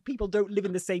the people don't live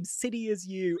in the same city as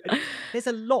you. And there's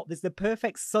a lot. There's the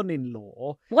perfect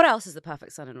son-in-law. What else is the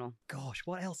perfect son-in-law? Gosh,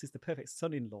 what else is the perfect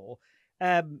son-in-law?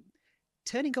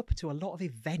 Turning up to a lot of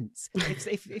events.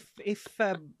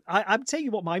 I'm telling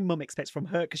you what my mum expects from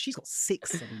her, because she's got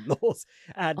 6 son-in-laws.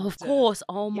 And, of course.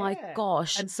 My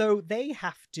gosh. And so they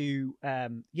have to,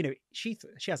 she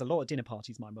has a lot of dinner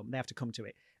parties, my mum. They have to come to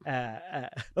it.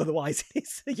 Otherwise,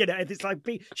 it's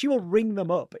like she will ring them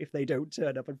up if they don't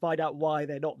turn up and find out why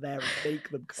they're not there and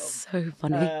make them come. So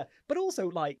funny. But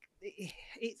also,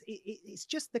 it's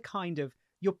just the kind of,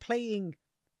 you're playing...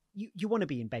 You want to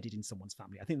be embedded in someone's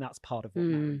family. I think that's part of what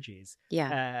marriage is.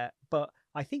 Yeah. But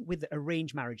I think with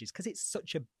arranged marriages, because it's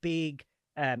such a big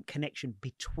connection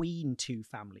between two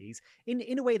families,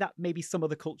 in a way that maybe some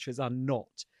other cultures are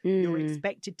not, you're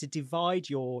expected to divide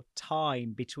your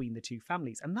time between the two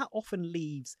families. And that often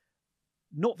leaves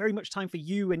not very much time for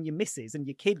you and your missus and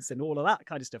your kids and all of that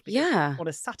kind of stuff. Because on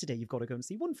a Saturday, you've got to go and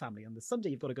see one family. On the Sunday,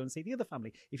 you've got to go and see the other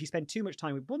family. If you spend too much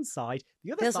time with one side,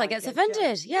 the other side gets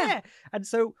offended. Yeah. And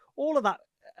so all of that,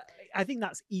 I think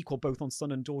that's equal both on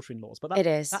son and daughter-in-laws. But it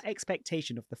is. That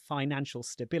expectation of the financial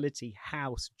stability,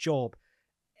 house, job,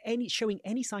 showing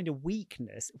any sign of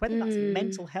weakness, whether that's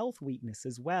mental health weakness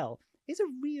as well, is a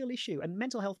real issue. And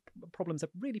mental health problems are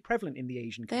really prevalent in the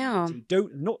Asian community.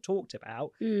 Not talked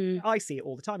about. I see it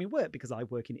all the time in work, because I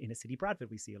work in inner city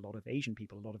Bradford. We see a lot of Asian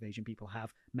people. A lot of Asian people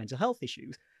have mental health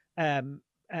issues.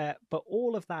 But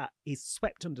all of that is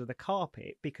swept under the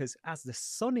carpet, because as the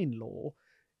son-in-law,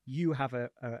 you have a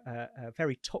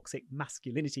very toxic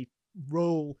masculinity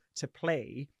role to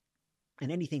play.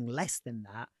 And anything less than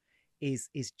that is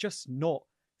just not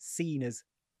seen as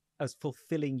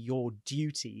fulfilling your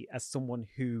duty as someone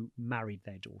who married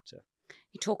their daughter.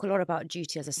 You talk a lot about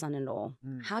duty as a son-in-law.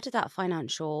 How did that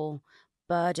financial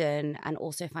burden and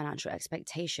also financial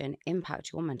expectation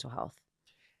impact your mental health?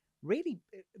 Really,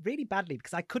 really badly,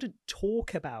 because I couldn't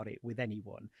talk about it with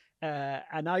anyone.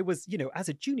 And I was, as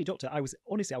a junior doctor, I was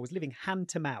living hand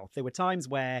to mouth. There were times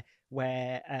where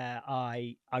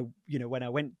I when I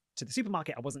went to the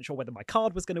supermarket, I wasn't sure whether my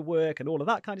card was going to work and all of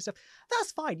that kind of stuff.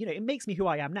 That's fine. It makes me who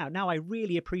I am now. Now I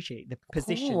really appreciate the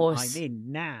position I'm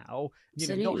in now,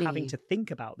 not having to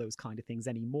think about those kind of things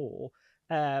anymore.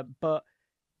 But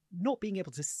not being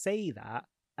able to say that,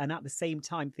 and at the same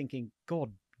time thinking,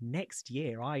 God, next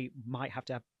year I might have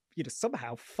to,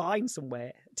 somehow find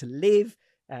somewhere to live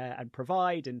and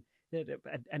provide, and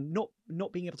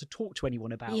not being able to talk to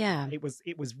anyone about it.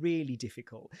 It was really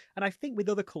difficult. And I think with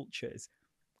other cultures,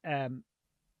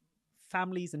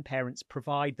 families and parents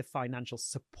provide the financial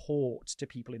support to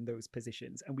people in those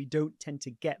positions, and we don't tend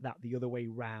to get that the other way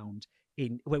round.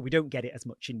 We don't get it as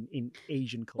much in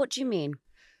Asian culture. What do you mean?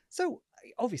 So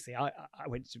obviously I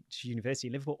went to university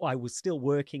in Liverpool. I was still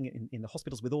working in the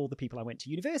hospitals with all the people I went to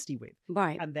university with.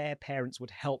 Right. And their parents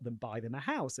would help them buy them a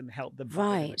house and help them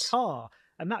buy them a car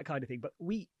and that kind of thing. But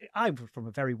I'm from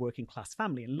a very working class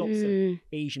family, and lots of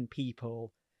Asian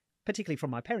people, particularly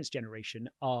from my parents' generation,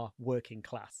 are working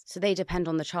class. So they depend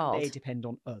on the child. They depend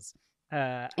on us.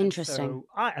 Interesting. So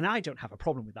I don't have a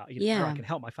problem with that. Where I can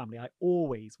help my family, I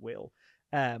always will.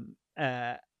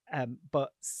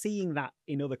 But seeing that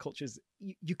in other cultures,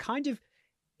 you kind of,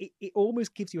 it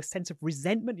almost gives you a sense of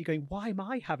resentment. You're going, why am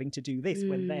I having to do this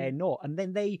when they're not? And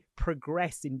then they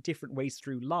progress in different ways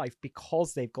through life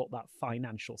because they've got that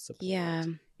financial support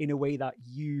in a way that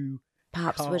you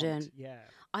perhaps can't. Wouldn't. Yeah.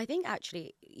 I think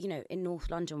actually, in North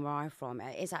London where I'm from,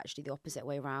 it is actually the opposite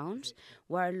way around,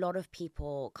 where a lot of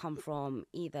people come from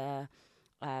either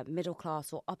middle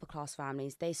class or upper class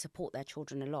families, they support their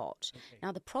children a lot. Okay.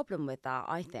 Now, the problem with that,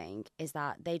 I think, is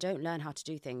that they don't learn how to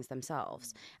do things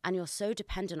themselves. And you're so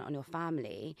dependent on your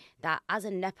family that as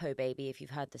a Nepo baby, if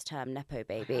you've heard this term, Nepo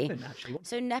baby.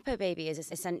 So Nepo baby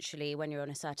is essentially when you're in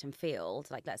a certain field,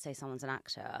 like let's say someone's an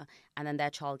actor, and then their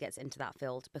child gets into that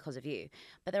field because of you.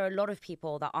 But there are a lot of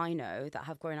people that I know that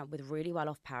have grown up with really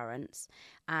well-off parents,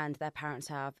 and their parents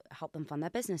have helped them fund their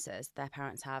businesses. Their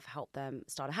parents have helped them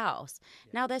start a house.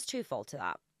 Yeah. Now, there's twofold to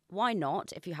that. Why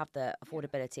not if you have the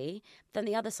affordability? Yeah. Then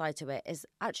the other side to it is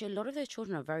actually a lot of those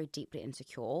children are very deeply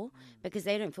insecure because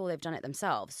they don't feel they've done it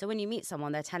themselves. So when you meet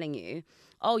someone, they're telling you,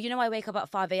 oh, you know, I wake up at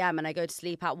 5 a.m. and I go to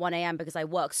sleep at 1 a.m. because I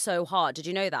work so hard. Did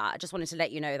you know that? I just wanted to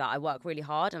let you know that I work really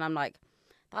hard. And I'm like,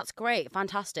 that's great.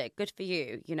 Fantastic. Good for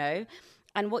you, you know?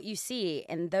 And what you see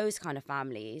in those kind of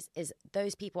families is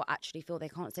those people actually feel they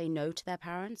can't say no to their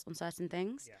parents on certain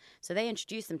things. Yeah. So they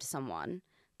introduce them to someone,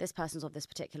 this person's of this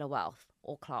particular wealth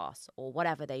or class or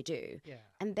whatever they do. Yeah.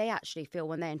 And they actually feel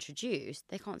when they're introduced,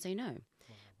 they can't say no.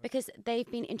 Wow. Because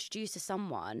they've been introduced to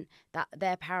someone that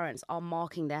their parents are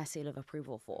marking their seal of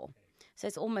approval for. Okay. So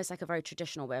it's almost like a very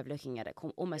traditional way of looking at it,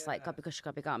 almost like Gubby Kush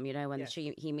Gubby Gum, you know, when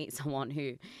he meets someone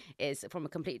who is from a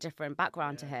completely different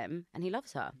background to him and he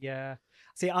loves her. Yeah.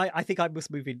 See, I think I must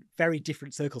move in very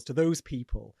different circles to those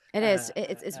people. It is.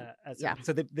 Yeah.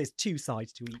 So there's two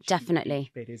sides to each. Definitely.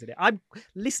 Each bit, isn't it? I'm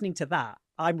listening to that.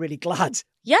 I'm really glad.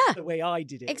 Yeah. The way I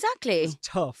did it. Exactly. It's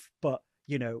tough, but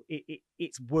you know,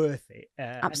 it's worth it.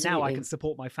 Absolutely. And now I can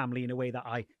support my family in a way that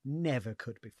I never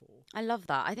could before. I love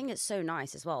that. I think it's so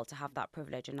nice as well to have that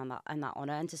privilege and that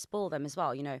honour and to spoil them as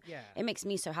well. You know, It makes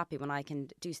me so happy when I can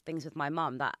do things with my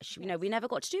mum that, you know, we never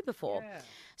got to do before. Yeah.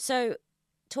 So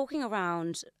talking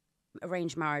around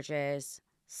arranged marriages,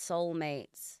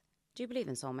 soulmates, do you believe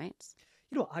in soulmates?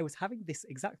 You know, I was having this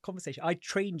exact conversation. I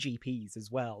train GPs as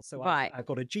well. So I've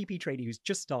got a GP trainee who's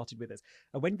just started with us.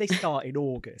 And when they start in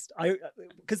August,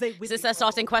 because they... Is this their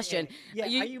starting question? Yeah.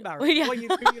 Are you married? Yeah. Who are you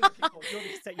looking for? Do you want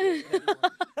me to set you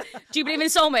up? Do you believe in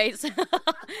soulmates?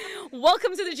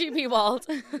 Welcome to the GP world.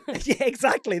 Yeah,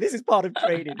 exactly. This is part of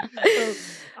training. So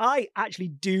I actually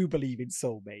do believe in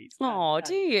soulmates. Oh,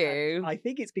 do you? I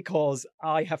think it's because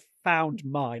I have found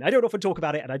mine. I don't often talk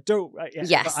about it, and I don't.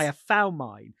 Yes. But I have found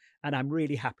mine. And I'm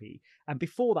really happy. And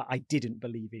before that, I didn't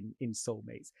believe in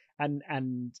soulmates.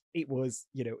 And it was,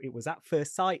 you know, it was at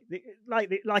first sight,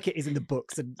 like it is in the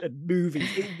books and movies.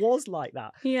 It was like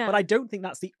that. Yeah. But I don't think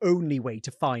that's the only way to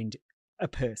find a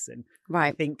person.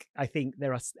 Right. I think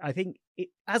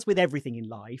as with everything in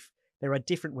life, there are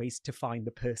different ways to find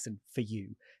the person for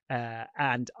you.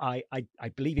 And I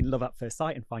believe in love at first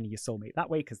sight and finding your soulmate that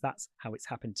way, because that's how it's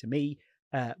happened to me.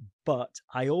 But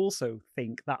I also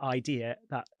think that idea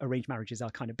that arranged marriages are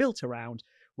kind of built around,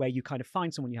 where you kind of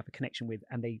find someone you have a connection with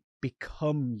and they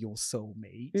become your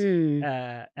soulmate,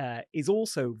 is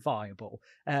also viable.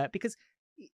 Because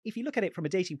if you look at it from a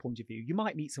dating point of view, you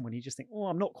might meet someone you just think, oh,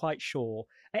 I'm not quite sure.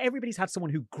 Everybody's had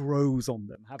someone who grows on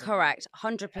them. Correct,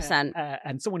 100%.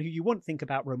 And someone who you wouldn't think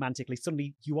about romantically,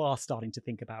 suddenly you are starting to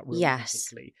think about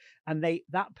romantically. Yes. And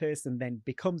that person then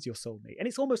becomes your soulmate. And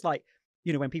it's almost like,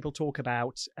 you know, when people talk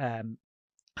about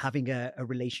having a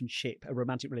relationship, a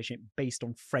romantic relationship based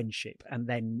on friendship, and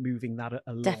then moving that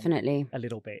along definitely a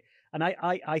little bit. And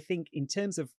I think in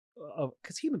terms of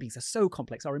because human beings are so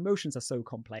complex, our emotions are so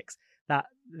complex that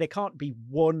there can't be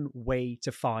one way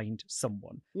to find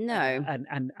someone. No.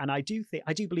 And I do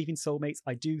believe in soulmates.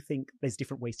 I do think there's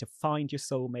different ways to find your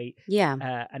soulmate.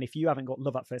 Yeah. And if you haven't got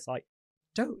love at first sight,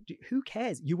 who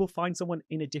cares? You will find someone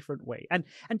in a different way. And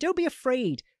don't be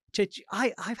afraid.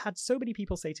 I've had so many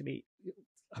people say to me,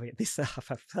 I mean, this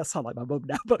I sound like my mum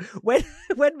now, but when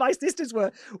my sisters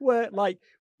were like,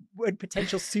 when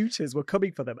potential suitors were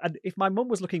coming for them, and if my mum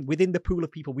was looking within the pool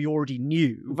of people we already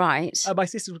knew, right, my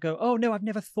sisters would go, oh no, I've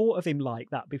never thought of him like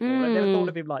that before. I've never thought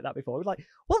of him like that before. I was like,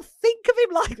 well, think of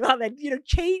him like that then. You know,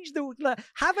 change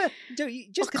I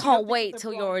can't wait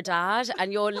till you're a dad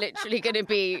and you're literally going to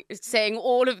be saying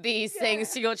all of these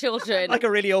things to your children, like a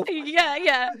really old.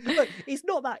 Yeah. Look, it's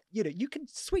not that, you know, you can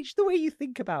switch the way you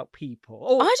think about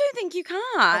people. I don't think you can.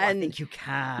 I think you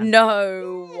can.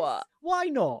 No. Yes. Why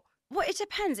not? Well, it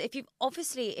depends. If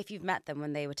you've met them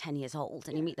when they were 10 years old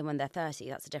and you meet them when they're 30,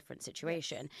 that's a different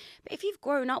situation. But if you've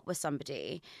grown up with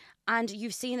somebody and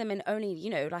you've seen them in only,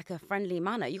 like a friendly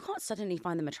manner, you can't suddenly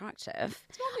find them attractive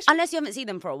unless you haven't seen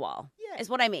them for a while. Yeah. Is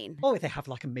what I mean. Or if they have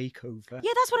like a makeover.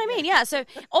 Yeah, that's what I mean. Yeah. So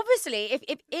obviously,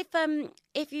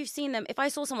 if you've seen them, if I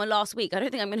saw someone last week, I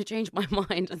don't think I'm going to change my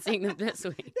mind on seeing them this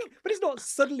week. No, but it's not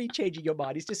suddenly changing your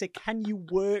mind. It's just say, can you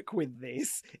work with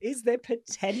this? Is there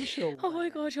potential? Oh my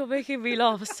God, you're making me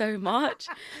laugh so much.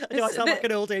 I sound like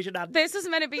an old Asian aunt. This is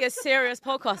meant to be a serious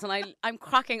podcast, and I'm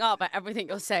cracking up at everything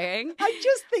you're saying. I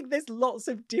just think there's lots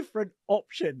of different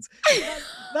options.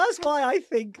 That's why I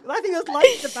think that's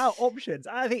nice about options.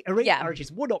 I think arranged marriage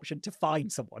is one option to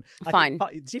find someone. Fine.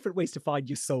 Different ways to find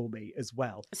your soulmate as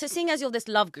well. So seeing as you're this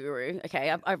love guru,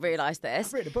 okay, I've realised this.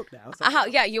 I've written a book now.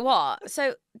 Yeah, you are.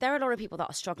 So there are a lot of people that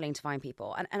are struggling to find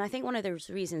people. And I think one of those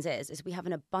reasons is we have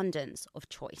an abundance of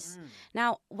choice.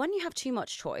 Now, when you have too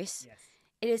much choice,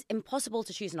 it is impossible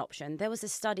to choose an option. There was a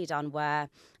study done where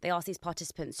they asked these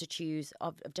participants to choose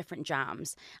of different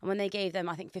jams. And when they gave them,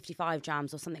 I think, 55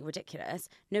 jams or something ridiculous,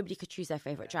 nobody could choose their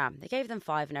favourite jam. They gave them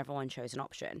 5 and everyone chose an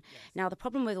option. Yes. Now, the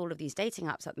problem with all of these dating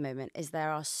apps at the moment is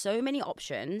there are so many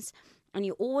options and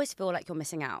you always feel like you're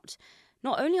missing out.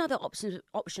 Not only are there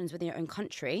options within your own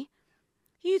country,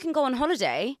 you can go on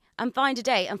holiday and find a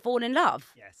date and fall in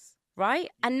love. Yes. Right?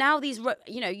 And now these,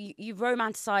 you've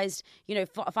romanticized,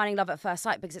 finding love at first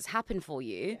sight because it's happened for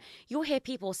you. Yeah. You'll hear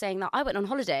people saying that I went on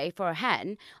holiday for a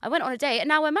hen, I went on a date and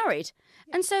now we're married.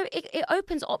 Yeah. And so it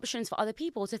opens options for other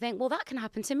people to think, well, that can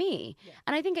happen to me. Yeah.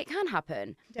 And I think it can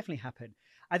happen. Definitely happen.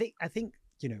 I think,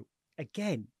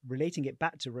 again, relating it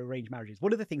back to arranged marriages,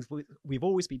 one of the things we've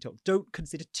always been told, don't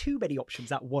consider too many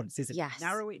options at once, is it? Yes.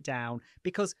 Narrow it down,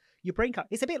 because your brain can't.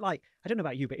 It's a bit like, I don't know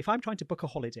about you, but if I'm trying to book a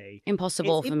holiday,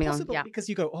 impossible for me. Because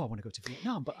you go, I want to go to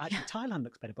Vietnam, but actually Thailand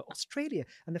looks better. But Australia,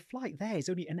 and the flight there is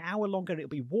only an hour longer and it'll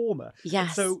be warmer.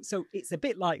 Yes. So it's a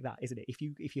bit like that, isn't it? If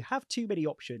you have too many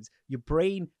options, your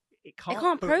brain, it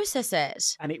can't process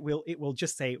it, and it will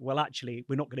just say, well, actually,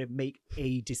 we're not going to make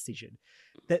a decision.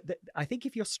 I think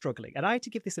if you're struggling, and I had to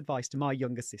give this advice to my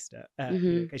younger sister,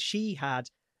 because she had,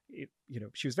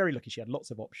 she was very lucky. She had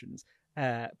lots of options,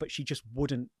 but she just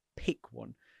wouldn't pick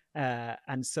one.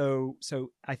 And so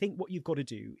I think what you've got to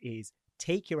do is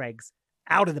take your eggs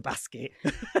out of the basket,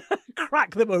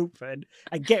 crack them open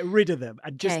and get rid of them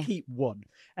and just keep one,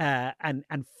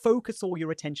 and focus all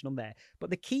your attention on there. But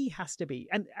the key has to be,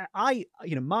 and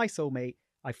my soulmate,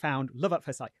 I found love at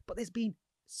first sight, but there's been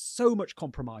so much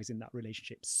compromise in that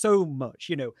relationship, so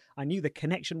much. I knew the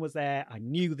connection was there. I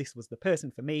knew this was the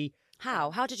person for me.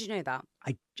 How did you know that?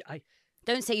 I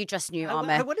Don't say you just knew,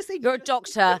 Amir. I want to say you're a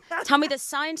doctor. Tell me the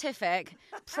scientific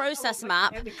process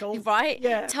map, right?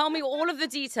 Yeah. Tell me all of the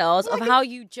details of how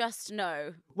you just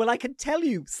know. Well, I can tell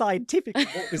you scientifically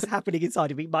what was happening inside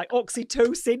of me. My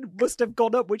oxytocin must have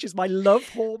gone up, which is my love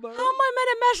hormone. How am I meant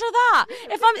to measure that?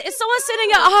 If someone's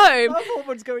sitting at home, love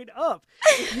hormone's going up.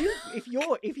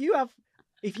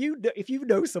 If you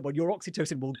know someone, your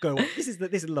oxytocin will go up. This is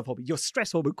the love hormone. Your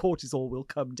stress hormone, cortisol, will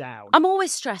come down. I'm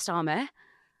always stressed, Amir.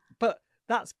 But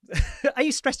are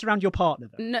you stressed around your partner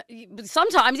though? No,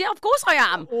 sometimes, yeah, of course I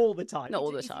am. Not all the time. Not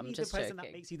all the time. Just the person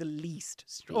joking. that makes you the least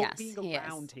stressed. Being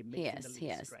around him makes you the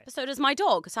least stressed. So does my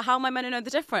dog. So how am I meant to know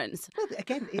the difference? Well,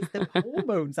 again, it's the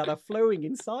hormones that are flowing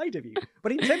inside of you.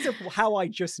 But in terms of how I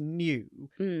just knew,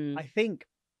 I think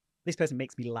this person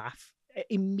makes me laugh.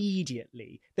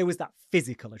 Immediately there was that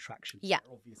physical attraction. Yeah.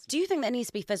 Obviously. Do you think there needs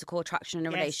to be physical attraction in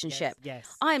a relationship? Yes.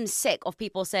 I'm sick of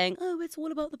people saying, oh, it's all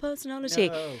about the personality.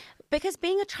 No. Because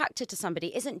being attracted to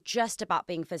somebody isn't just about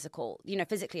being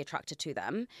physically attracted to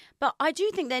them. But I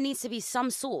do think there needs to be some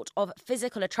sort of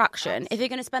physical attraction if you're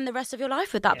going to spend the rest of your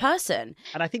life with that person.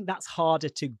 And I think that's harder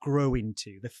to grow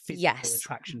into, the physical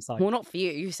attraction side. Well, not for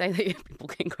you. You say that people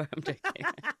can grow. I'm joking.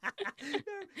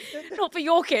 Not for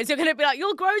your kids. You're going to be like,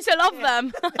 you'll grow to love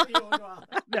them.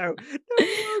 No.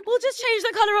 We'll just change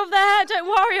the colour of their hair. Don't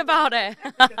worry about it.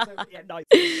 Nice.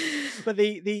 But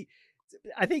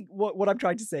I think what I'm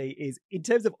trying to say is, in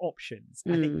terms of options,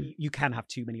 I think you can have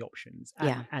too many options.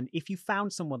 And if you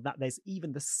found someone that there's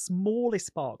even the smallest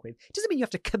spark with, it doesn't mean you have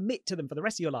to commit to them for the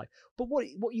rest of your life. But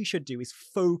what you should do is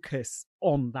focus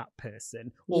on that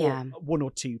person or one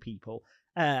or two people,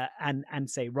 and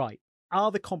say, right,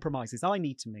 are the compromises I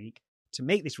need to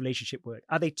make this relationship work,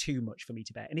 are they too much for me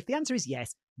to bear? And if the answer is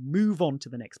yes, move on to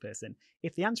the next person.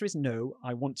 If the answer is no,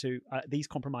 I want to, these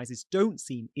compromises don't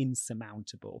seem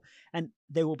insurmountable, and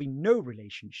there will be no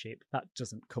relationship that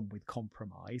doesn't come with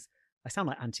compromise, I sound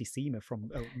like Auntie Seema from...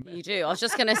 You do. I was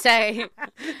just going to say,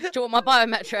 do you want my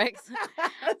biometrics?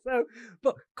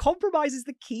 But compromise is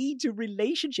the key to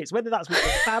relationships, whether that's with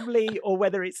your family or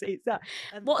whether it's that.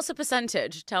 And what's the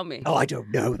percentage? Tell me. Oh, I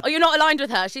don't know. Oh, you're not aligned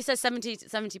with her. She says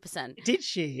 70%. Did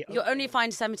she? You'll only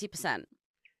find 70%.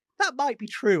 That might be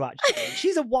true, actually.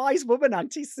 She's a wise woman,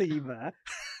 Auntie Seema.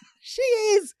 She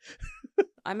is.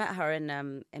 I met her in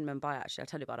Mumbai, actually. I'll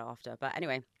tell you about it after. But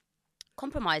anyway,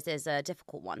 compromise is a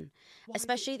difficult one,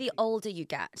 especially the older you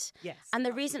get. Yes. And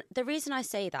the reason I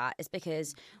say that is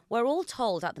because we're all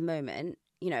told at the moment,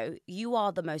 you know, you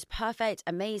are the most perfect,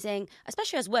 amazing,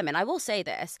 especially as women. I will say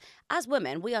this. As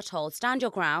women, we are told, stand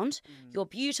your ground. You're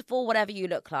beautiful, whatever you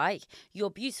look like. You're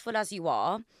beautiful as you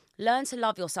are. Learn to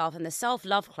love yourself. And the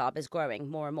self-love club is growing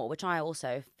more and more, which I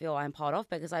also feel I'm part of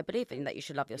because I believe in that you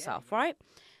should love yourself, right?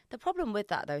 The problem with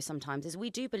that, though, sometimes is we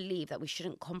do believe that we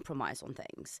shouldn't compromise on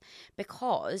things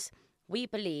because we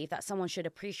believe that someone should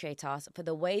appreciate us for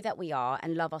the way that we are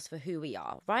and love us for who we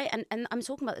are, right? And I'm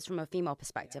talking about this from a female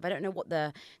perspective. I don't know what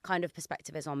the kind of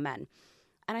perspective is on men.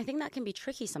 And I think that can be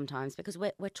tricky sometimes because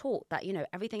we're taught that, you know,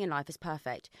 everything in life is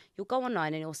perfect. You'll go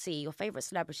online and you'll see your favourite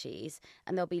celebrities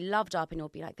and they'll be loved up and you'll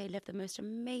be like, they live the most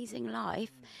amazing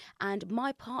life and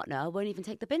my partner won't even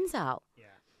take the bins out. Yeah.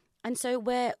 And so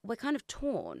we're kind of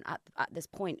torn at this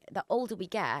point. The older we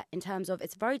get in terms of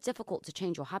it's very difficult to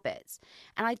change your habits.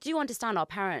 And I do understand our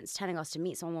parents telling us to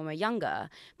meet someone when we're younger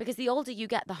because the older you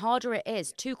get, the harder it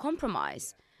is to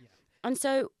compromise. Yeah. And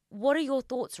so what are your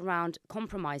thoughts around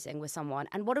compromising with someone?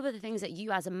 And what are the things that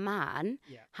you as a man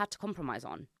had to compromise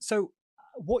on? So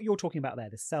what you're talking about there,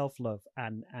 the self-love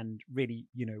and really,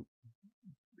 you know,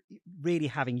 really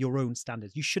having your own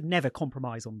standards. You should never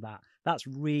compromise on that. That's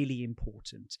really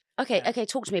important. Okay,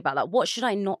 talk to me about that. What should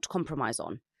I not compromise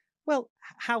on? Well,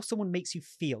 how someone makes you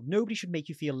feel. Nobody should make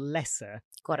you feel lesser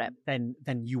than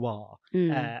you are.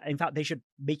 In fact, they should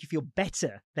make you feel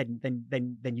better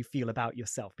than you feel about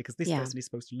yourself because this person is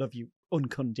supposed to love you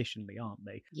unconditionally, aren't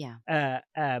they? Yeah.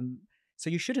 So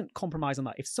you shouldn't compromise on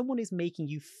that. If someone is making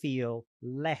you feel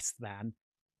less than,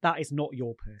 that is not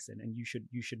your person and you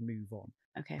should move on.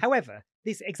 Okay. However,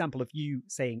 this example of you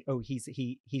saying, oh,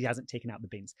 he hasn't taken out the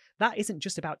bins, that isn't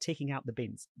just about taking out the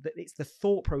bins. It's the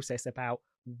thought process about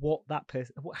what that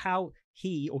person, how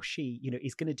he or she, you know,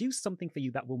 is going to do something for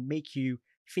you that will make you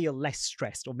feel less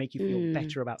stressed or make you feel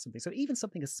better about something. So even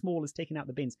something as small as taking out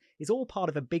the bins is all part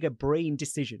of a bigger brain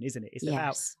decision, isn't it? It's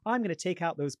about, I'm going to take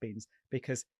out those bins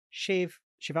because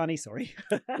Shivani, sorry.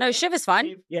 No, Shiv is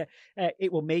fine. Shiv,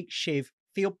 it will make Shiv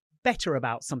feel better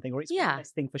about something, or it's the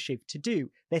best thing for Shiv to do.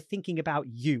 They're thinking about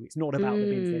you. It's not about the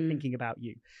bins. They're thinking about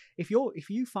you. If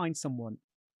you find someone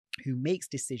who makes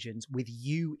decisions with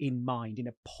you in mind in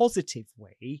a positive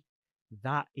way,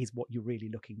 that is what you're really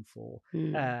looking for.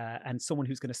 And someone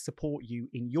who's going to support you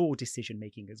in your decision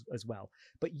making as well.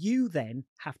 But you then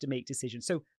have to make decisions.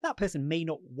 So that person may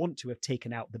not want to have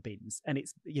taken out the bins, and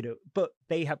it's, you know, but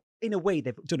they have, in a way,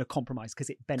 they've done a compromise because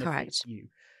it benefits you.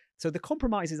 So the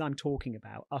compromises I'm talking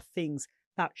about are things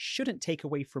that shouldn't take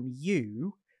away from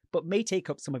you, but may take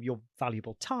up some of your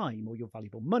valuable time or your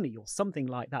valuable money or something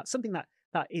like that. Something that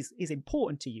is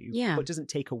important to you, but doesn't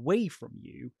take away from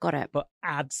you. Got it. But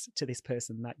adds to this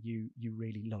person that you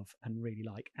really love and really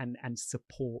like and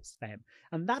supports them.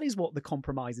 And that is what the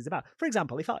compromise is about. For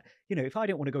example, if I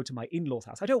don't want to go to my in-laws'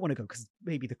 house, I don't want to go because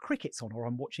maybe the cricket's on or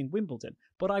I'm watching Wimbledon,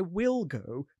 but I will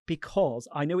go because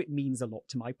I know it means a lot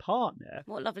to my partner.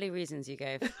 What lovely reasons you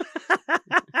gave.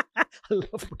 I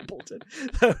love Wimbledon.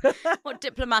 What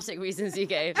diplomatic reasons you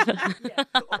gave.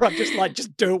 Or I'm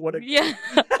just don't want to go. Yeah.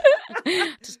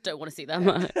 Just don't want to see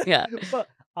them. Yeah. But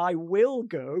I will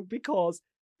go because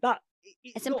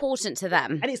it's important to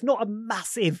them. And it's not a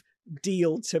massive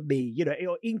deal to me. You know,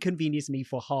 it'll inconvenience me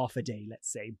for half a day,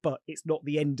 let's say, but it's not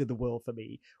the end of the world for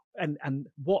me. And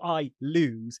what I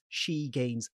lose, she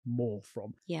gains more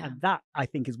from. Yeah. And that, I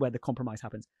think, is where the compromise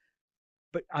happens.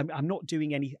 But I'm not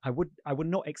doing any. I would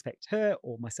not expect her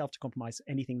or myself to compromise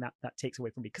anything that takes away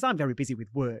from me because I'm very busy with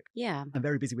work. Yeah, I'm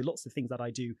very busy with lots of things that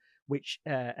I do, which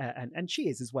and she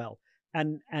is as well.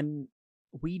 And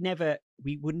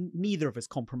neither of us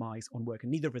compromise on work,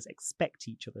 and neither of us expect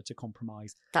each other to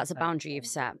compromise. That's a boundary you've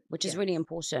set, which is really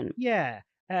important. Yeah,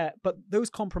 but those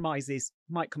compromises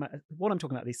might come out. What I'm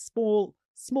talking about is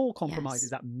small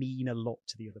compromises that mean a lot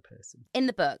to the other person. In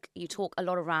the book, you talk a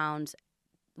lot around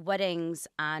weddings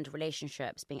and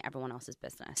relationships being everyone else's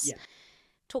business. Yeah.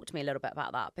 Talk to me a little bit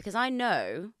about that, because I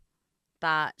know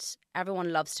that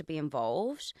everyone loves to be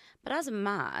involved, but as a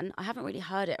man, I haven't really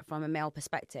heard it from a male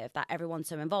perspective that everyone's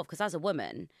so involved, because as a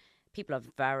woman, people are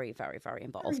very, very, very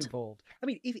involved. Very involved. I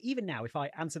mean, even now, if I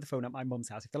answer the phone at my mum's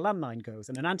house, if the landline goes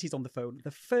and an auntie's on the phone,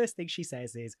 the first thing she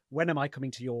says is, when am I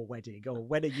coming to your wedding? Or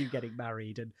when are you getting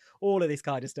married? And all of this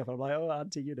kind of stuff. I'm like, oh,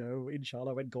 auntie,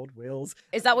 inshallah, when God wills.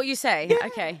 Is that what you say? Yeah.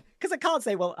 Okay. Because I can't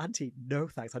say, well, auntie, no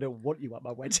thanks, I don't want you at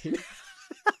my wedding.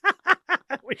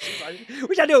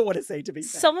 Which I don't want to say, to be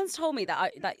fair. Someone's told me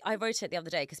that I wrote it the other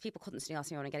day because people constantly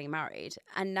ask me when I'm getting married.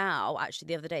 And now, actually,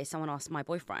 the other day, someone asked my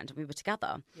boyfriend, and we were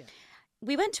together. Yeah.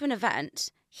 We went to an event.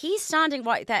 He's standing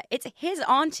right there. It's his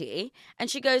auntie. And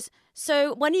she goes,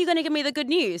 so when are you going to give me the good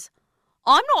news?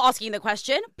 I'm not asking the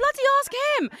question. Bloody ask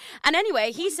him. And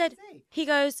anyway, he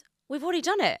goes, we've already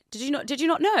done it. Did you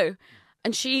not know?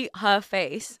 And her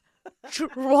face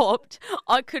dropped.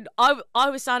 I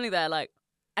was standing there like,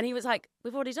 and he was like,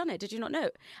 we've already done it. Did you not know?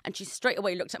 And she straight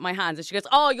away looked at my hands and she goes,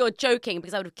 oh, you're joking,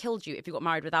 because I would have killed you if you got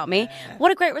married without me.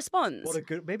 What a great response.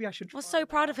 Maybe I should I was so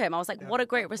proud of him. I was like, what a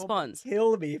great response.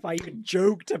 Kill me if I even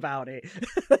joked about it.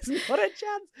 There's not a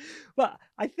chance. But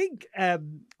I think,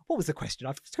 what was the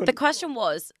question? The question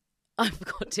was, I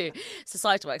forgot to,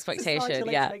 societal expectation.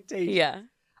 Yeah.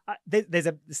 There's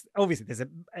an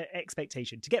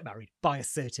expectation to get married by a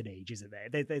certain age, isn't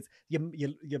there? There's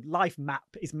your life map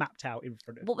is mapped out in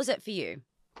front of you. What was it for you?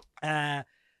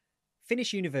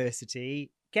 Finish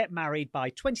university, get married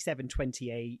by 27,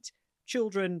 28,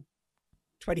 children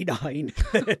 29,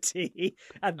 30,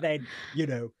 and then,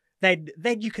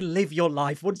 then you can live your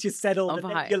life once you're settled. And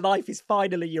then your life is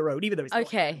finally your own, even though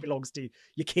it belongs to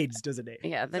your kids, doesn't it?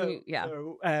 Yeah.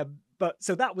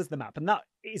 So that was the map, and that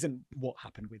isn't what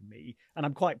happened with me, and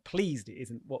I'm quite pleased it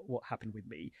isn't what happened with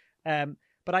me.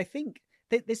 But I think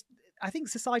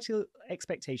societal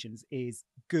expectations is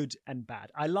good and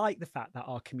bad. I like the fact that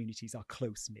our communities are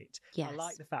close knit. Yes. I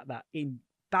like the fact that in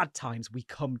bad times we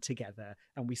come together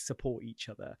and we support each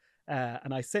other.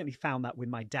 And I certainly found that with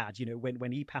my dad.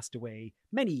 When he passed away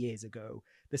many years ago,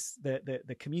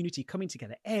 the community coming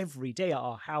together every day at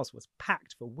our house was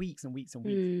packed for weeks and weeks and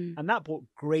weeks, and that brought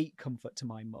great comfort to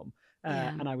my mum,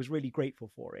 and I was really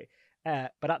grateful for it.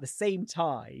 But at the same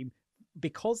time,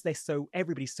 because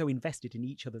everybody's so invested in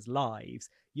each other's lives,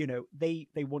 they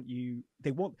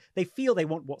feel they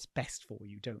want what's best for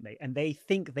you, don't they? And they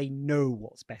think they know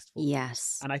what's best for you.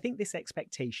 Yes. And I think this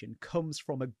expectation comes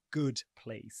from a good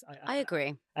place. I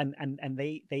agree. And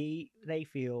they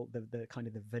feel the kind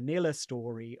of the vanilla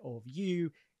story of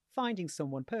you finding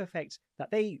someone perfect that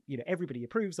everybody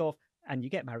approves of, and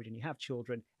you get married and you have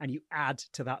children and you add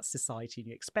to that society and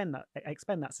you expand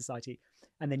that society,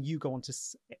 and then you go on to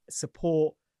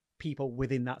support people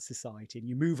within that society and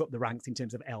you move up the ranks in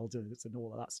terms of elders and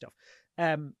all of that stuff.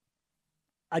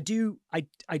 I do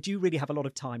really have a lot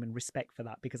of time and respect for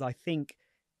that, because I think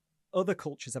other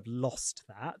cultures have lost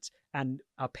that and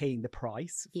are paying the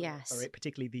price for it,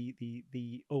 particularly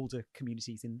the older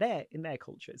communities in their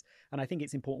cultures. And I think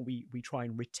it's important we try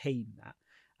and retain that.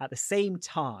 At the same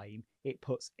time, it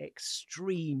puts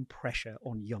extreme pressure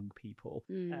on young people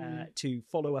to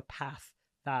follow a path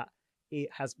that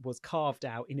was carved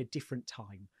out in a different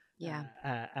time. Yeah.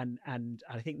 And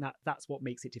I think that's what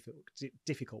makes it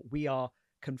difficult. We are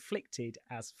conflicted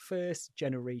as first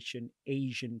generation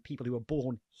Asian people who are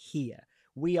born here.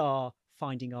 We are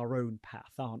finding our own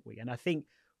path, aren't we? And I think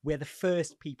we're the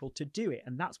first people to do it,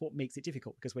 and that's what makes it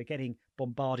difficult, because we're getting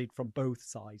bombarded from both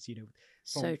sides.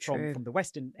 From the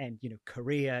Western end,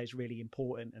 career is really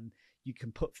important, and you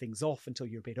can put things off until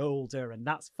you're a bit older, and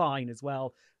that's fine as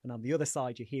well. And on the other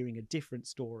side, you're hearing a different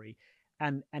story,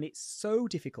 and it's so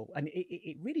difficult, and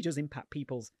it really does impact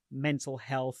people's mental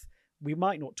health. We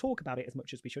might not talk about it as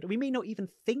much as we should. We may not even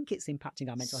think it's impacting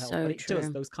our mental health, but it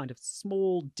does. Those kind of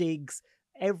small digs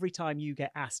every time you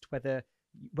get asked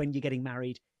when you're getting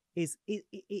married,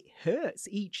 it hurts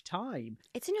each time.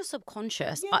 It's in your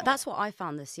subconscious. Yeah. That's what I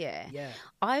found this year. Yeah.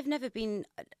 I've never been,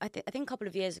 I think a couple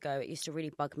of years ago, it used to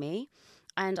really bug me.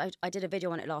 And I did a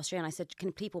video on it last year, and I said,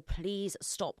 can people please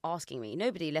stop asking me?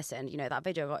 Nobody listened. That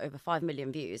video got over 5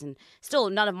 million views, and still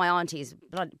none of my aunties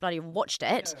bloody watched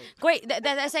it. No. Great.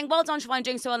 They're saying, well done, Siobhan,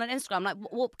 doing so well on Instagram. I'm like,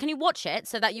 well, can you watch it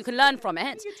so that you can learn from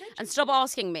it and stop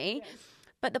asking me? Yeah.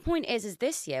 But the point is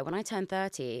this year, when I turned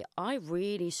 30, I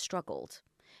really struggled,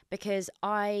 because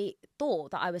I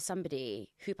thought that I was somebody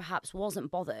who perhaps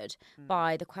wasn't bothered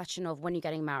by the question of, when you're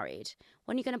getting married,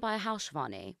 when you're going to buy a house,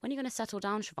 Shivani, when you're going to settle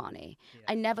down, Shivani. Yeah.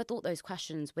 I never thought those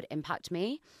questions would impact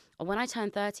me. And when I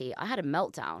turned 30, I had a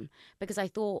meltdown, because I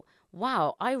thought,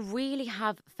 wow, I really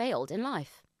have failed in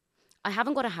life. I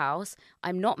haven't got a house,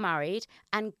 I'm not married,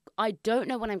 and I don't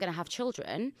know when I'm going to have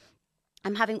children.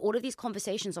 I'm having all of these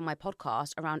conversations on my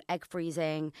podcast around egg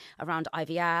freezing, around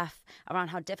IVF, around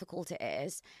how difficult it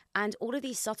is. And all of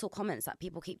these subtle comments that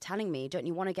people keep telling me, don't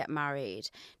you want to get married?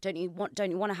 Don't you want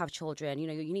to have children? You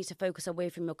know, you need to focus away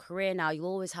from your career now. You'll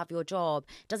always have your job.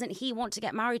 Doesn't he want to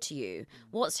get married to you?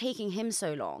 What's taking him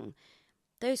so long?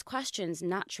 Those questions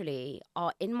naturally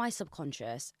are in my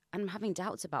subconscious, and I'm having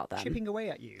doubts about them. Chipping away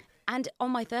at you. And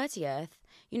on my 30th,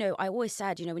 you know, I always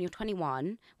said, you know, when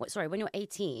you're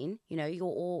 18, you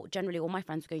know, generally all my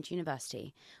friends were going to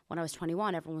university. When I was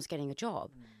 21, everyone was getting a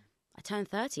job. I turned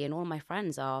 30 and all my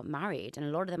friends are married and a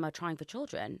lot of them are trying for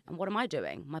children. And what am I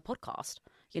doing? My podcast,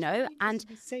 you know? And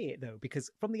you say it though, because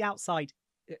from the outside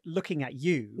looking at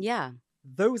you, yeah,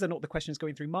 those are not the questions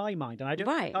going through my mind. And I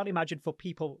can't imagine for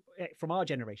people from our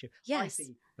generation. Yes. I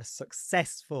see a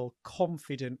successful,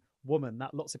 confident woman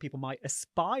that lots of people might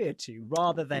aspire to,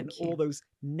 rather than all those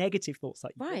negative thoughts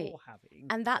that you're having.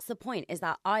 And that's the point, is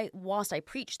that whilst I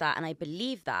preach that and I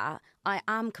believe that, I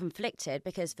am conflicted,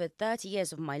 because for 30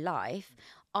 years of my life,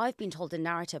 I've been told a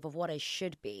narrative of what I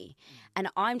should be, and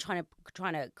I'm trying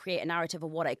to create a narrative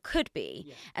of what I could be.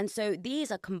 Yeah. And so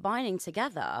these are combining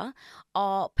together,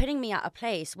 are putting me at a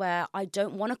place where I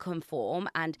don't want to conform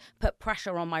and put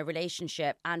pressure on my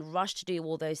relationship and rush to do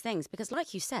all those things. Because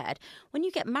like you said, when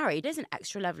you get married, there's an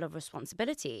extra level of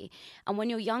responsibility. And when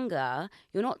you're younger,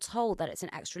 you're not told that it's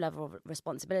an extra level of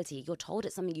responsibility. You're told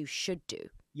it's something you should do.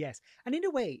 Yes. And in a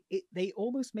way, they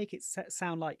almost make it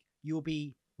sound like you'll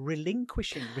be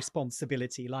relinquishing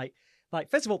responsibility. Like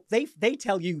first of all, they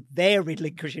tell you they're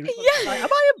relinquishing responsibility. Like, am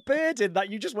I a burden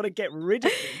that you just want to get rid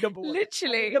of me? Number one.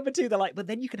 Literally. Number two, they're like, but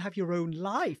then you can have your own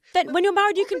life. Then when you're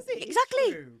married, you can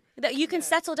that you can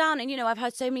settle down. And, you know, I've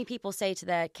heard so many people say to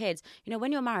their kids, you know,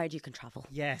 when you're married, you can travel.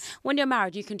 Yes. When you're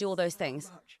married, you can do all those things.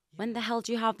 Yeah. When the hell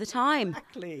do you have the time?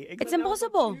 Exactly. It's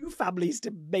impossible. 2 families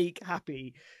to make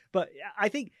happy. But I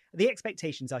think the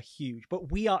expectations are huge,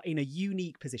 but we are in a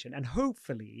unique position, and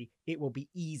hopefully it will be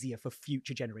easier for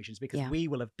future generations, because we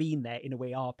will have been there in a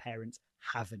way our parents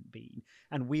haven't been,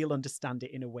 and we'll understand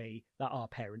it in a way that our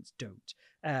parents don't.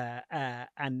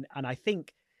 And I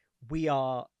think we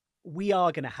are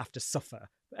going to have to suffer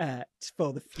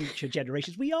for the future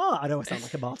generations. We are. I know I sound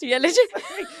like a martyr. Yeah, literally.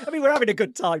 I mean, we're having a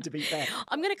good time, to be fair.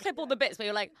 I'm going to clip all the bits where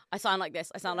you're like, I sound like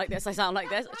this, I sound like this, I sound like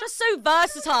this. Just so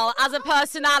versatile as a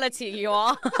personality you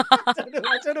are. I don't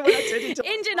know what I turned into.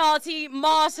 Indian auntie,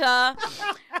 martyr,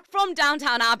 from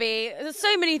Downtown Abbey. There's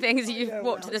so many things you've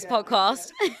brought to this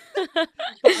podcast.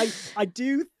 But I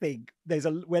do think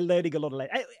we're learning a lot of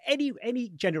any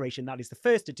generation that is the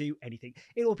first to do anything.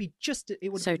 It would be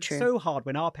so hard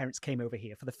when our parents came over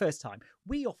here for the first time.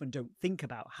 We often don't think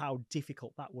about how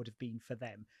difficult that would have been for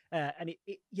them, and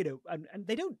it you know, and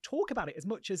they don't talk about it as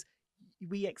much as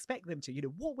we expect them to. You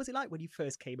know, what was it like when you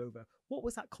first came over? What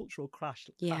was that cultural clash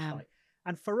like?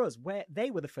 And for us, where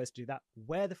they were the first to do that,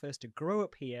 we're the first to grow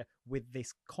up here with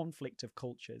this conflict of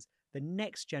cultures. The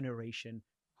next generation,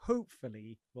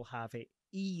 hopefully, will have it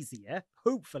easier.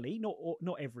 Hopefully,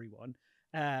 not everyone.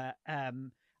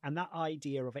 And that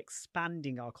idea of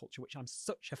expanding our culture, which I'm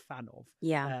such a fan of,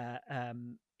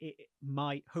 it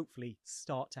might hopefully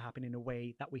start to happen in a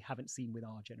way that we haven't seen with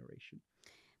our generation.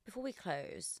 Before we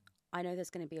close, I know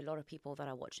there's going to be a lot of people that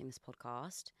are watching this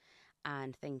podcast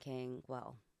and thinking,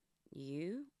 well,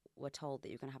 you were told that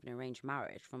you're going to have an arranged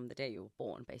marriage from the day you were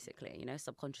born, basically, you know,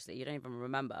 subconsciously. You don't even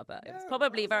remember, but it's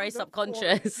probably very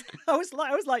subconscious. I was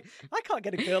like, I can't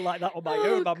get a girl like that on my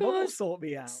own. My mum will sort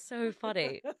me out. So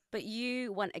funny. But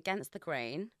you went against the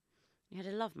grain. You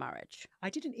had a love marriage. I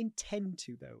didn't intend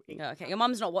to, though. Okay, your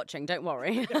mum's not watching. Don't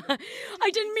worry. I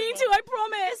didn't mean to, I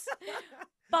promise.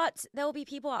 But there will be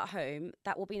people at home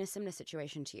that will be in a similar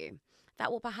situation to you,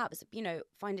 that will perhaps, you know,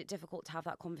 find it difficult to have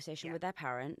that conversation with their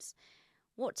parents.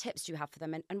 What tips do you have for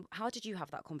them? And how did you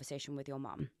have that conversation with your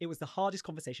mum? It was the hardest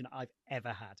conversation I've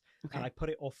ever had. Okay. And I put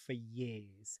it off for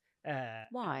years.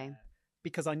 Why?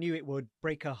 Because I knew it would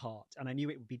break her heart, and I knew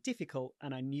it would be difficult,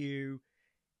 and I knew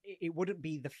it wouldn't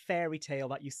be the fairy tale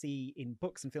that you see in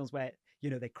books and films where, you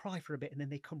know, they cry for a bit and then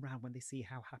they come round when they see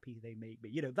how happy they make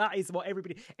me. You know, that is what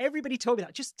everybody told me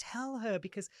that. Just tell her,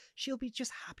 because she'll be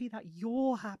just happy that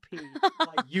you're happy.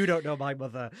 Like, you don't know my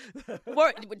mother.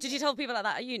 Did you tell people like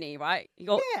that at uni, right?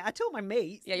 Yeah, I told my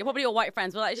mates. Yeah, you're probably your white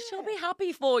friends were like, she'll be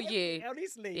happy for you.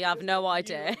 Honestly. You have no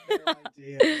idea.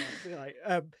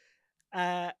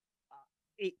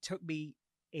 It took me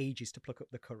ages to pluck up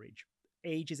the courage.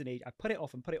 Ages and ages. I put it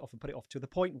off and put it off and put it off to the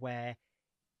point where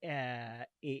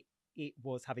it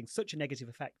was having such a negative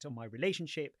effect on my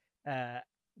relationship,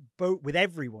 both with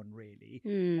everyone really,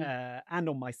 and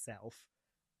on myself.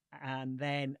 And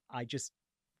then I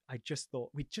I just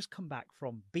thought we'd just come back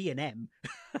from B&M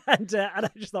and I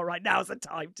just thought, right, now's the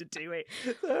time to do it.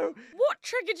 So what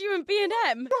triggered you in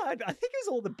B&M? I think it was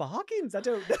all the bargains. I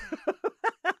don't know.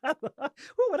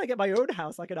 Well, when I get my own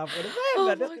house, I can have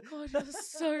one of them. Oh my God,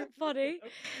 that's so funny.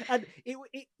 And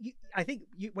I think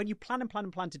when you plan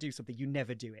to do something, you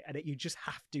never do it, and you just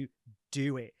have to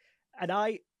do it. And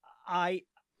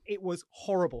it was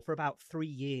horrible for about 3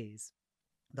 years.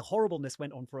 The horribleness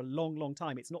went on for a long, long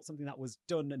time. It's not something that was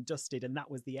done and dusted, and that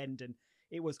was the end. And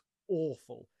it was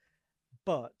awful,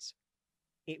 but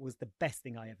it was the best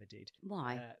thing I ever did.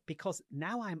 Why? Because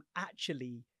now I'm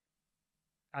actually,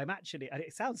 and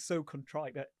it sounds so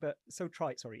contrite, but so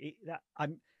trite. Sorry,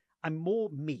 I'm more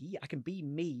me. I can be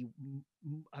me.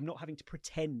 I'm not having to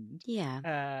pretend.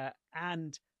 Yeah.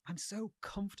 And I'm so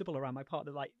comfortable around my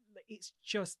partner. Like, it's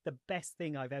just the best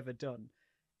thing I've ever done.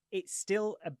 It's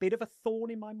still a bit of a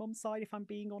thorn in my mum's side, if I'm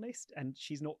being honest, and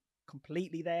she's not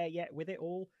completely there yet with it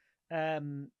all.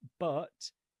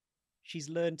 But she's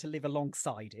learned to live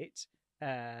alongside it,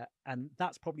 and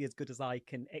that's probably as good as I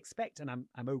can expect, and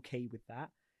I'm okay with that.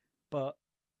 But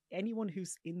anyone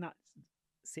who's in that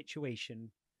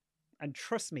situation, and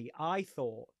trust me, I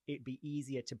thought it'd be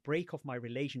easier to break off my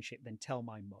relationship than tell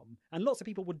my mum, and lots of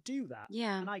people would do that.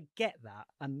 Yeah. And I get that,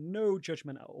 and no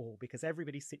judgment at all, because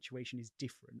everybody's situation is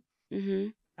different. Mm-hmm.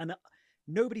 And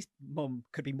nobody's mum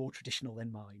could be more traditional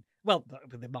than mine. Well,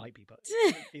 there might be, but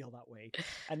I don't feel that way.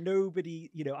 And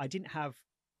nobody, I didn't have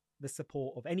the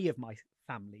support of any of my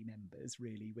family members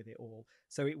really with it all.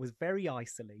 So it was very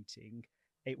isolating.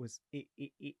 It was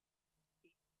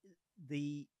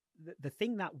the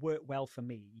thing that worked well for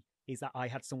me is that I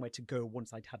had somewhere to go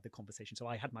once I'd had the conversation. So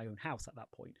I had my own house at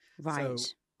that point. Right. So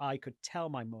I could tell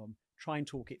my mum, try and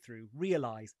talk it through,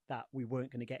 realize that we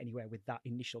weren't going to get anywhere with that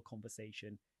initial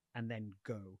conversation, and then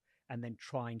go, and then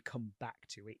try and come back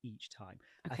to it each time.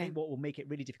 Okay. I think what will make it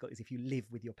really difficult is if you live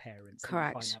with your parents.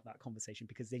 Correct. And try and have that conversation,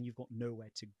 because then you've got nowhere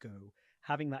to go.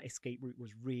 Having that escape route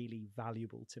was really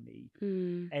valuable to me.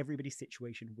 Everybody's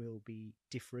situation will be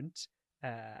different.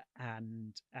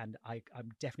 And I'm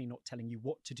definitely not telling you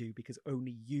what to do, because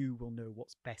only you will know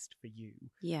what's best for you.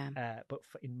 Yeah. But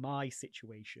in my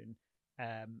situation,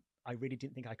 I really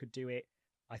didn't think I could do it.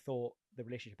 I thought the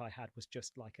relationship I had was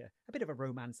just like a bit of a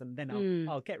romance, and then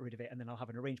I'll get rid of it, and then I'll have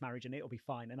an arranged marriage and it'll be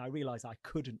fine. And I realised I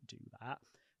couldn't do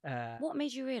that. What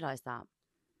made you realise that?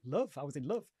 Love. I was in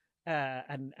love.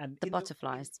 And the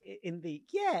butterflies.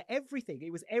 Everything.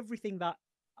 It was everything that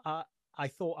I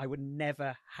thought I would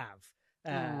never have.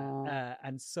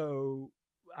 And so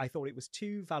I thought it was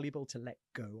too valuable to let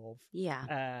go of.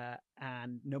 Yeah.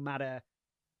 And no matter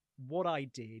what I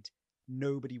did,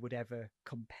 nobody would ever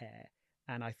compare.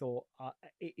 And I thought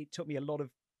it took me a lot of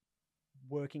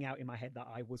working out in my head that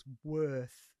I was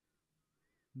worth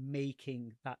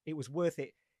making that. It was worth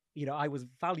it. I was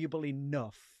valuable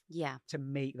enough to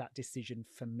make that decision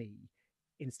for me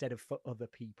instead of for other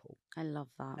people. I love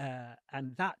that.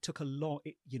 And that took a long,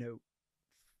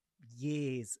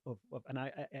 years of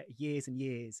years and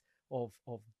years of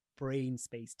brain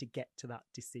space to get to that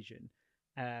decision.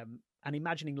 And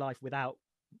imagining life without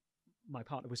my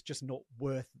partner was just not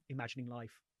worth imagining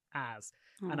life as.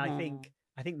 And I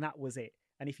think that was it.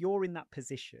 And if you're in that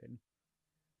position,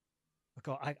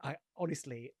 God, I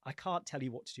honestly, I can't tell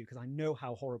you what to do, because I know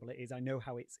how horrible it is. I know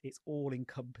how it's all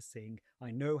encompassing.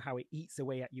 I know how it eats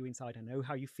away at you inside. I know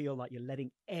how you feel like you're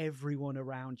letting everyone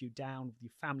around you down,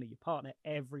 your family, your partner,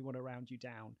 everyone around you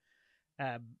down.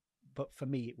 But for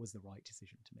me, it was the right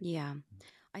decision to make. Yeah.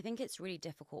 I think it's really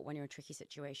difficult when you're in a tricky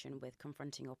situation with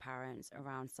confronting your parents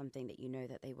around something that you know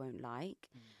that they won't like.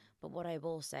 But what I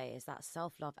will say is that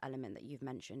self-love element that you've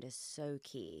mentioned is so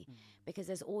key, because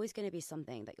there's always going to be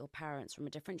something that your parents from a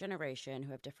different generation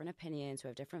who have different opinions, who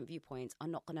have different viewpoints, are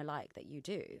not going to like that you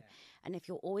do. Yeah. And if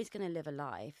you're always going to live a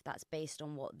life that's based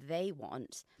on what they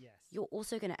want, you're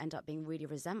also going to end up being really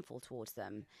resentful towards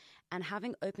them. And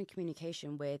having open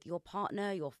communication with your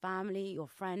partner, your family, your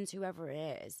friends, whoever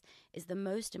it is the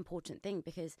most important thing,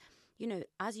 because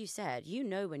as you said,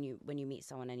 when you meet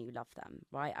someone and you love them,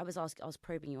 right? I was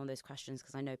probing you on those questions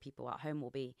because I know people at home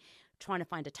will be trying to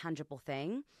find a tangible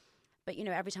thing. But,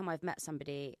 every time I've met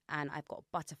somebody and I've got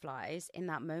butterflies, in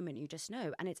that moment, you just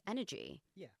know, and it's energy.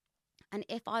 Yeah. And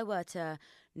if I were to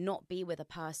not be with a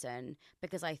person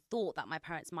because I thought that my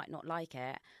parents might not like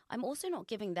it, I'm also not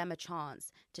giving them a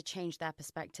chance to change their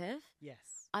perspective.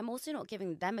 Yes. I'm also not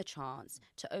giving them a chance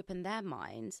to open their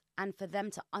minds and for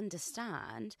them to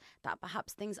understand that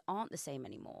perhaps things aren't the same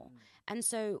anymore. And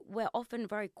so we're often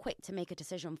very quick to make a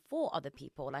decision for other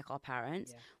people, like our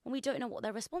parents, when we don't know what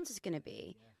their response is going to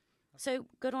be. So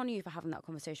good on you for having that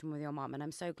conversation with your mum, and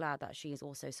I'm so glad that she is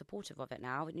also supportive of it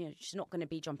now. You know, she's not going to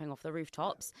be jumping off the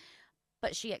rooftops.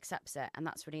 But she accepts it, and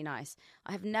that's really nice.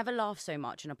 I have never laughed so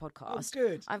much in a podcast. Oh,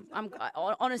 good.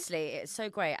 Honestly, it's so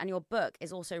great. And your book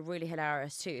is also really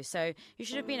hilarious too. So you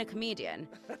should have been a comedian.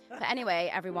 But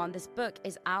anyway, everyone, this book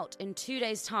is out in 2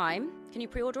 days' time. Can you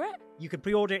pre-order it? You can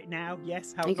pre-order it now,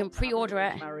 yes. You can pre-order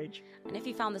it. Marriage. And if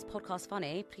you found this podcast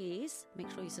funny, please make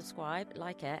sure you subscribe,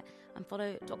 like it, and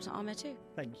follow Dr. Amir too.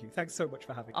 Thank you. Thanks so much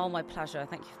for having me. Oh, my pleasure.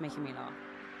 Thank you for making me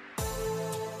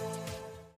laugh.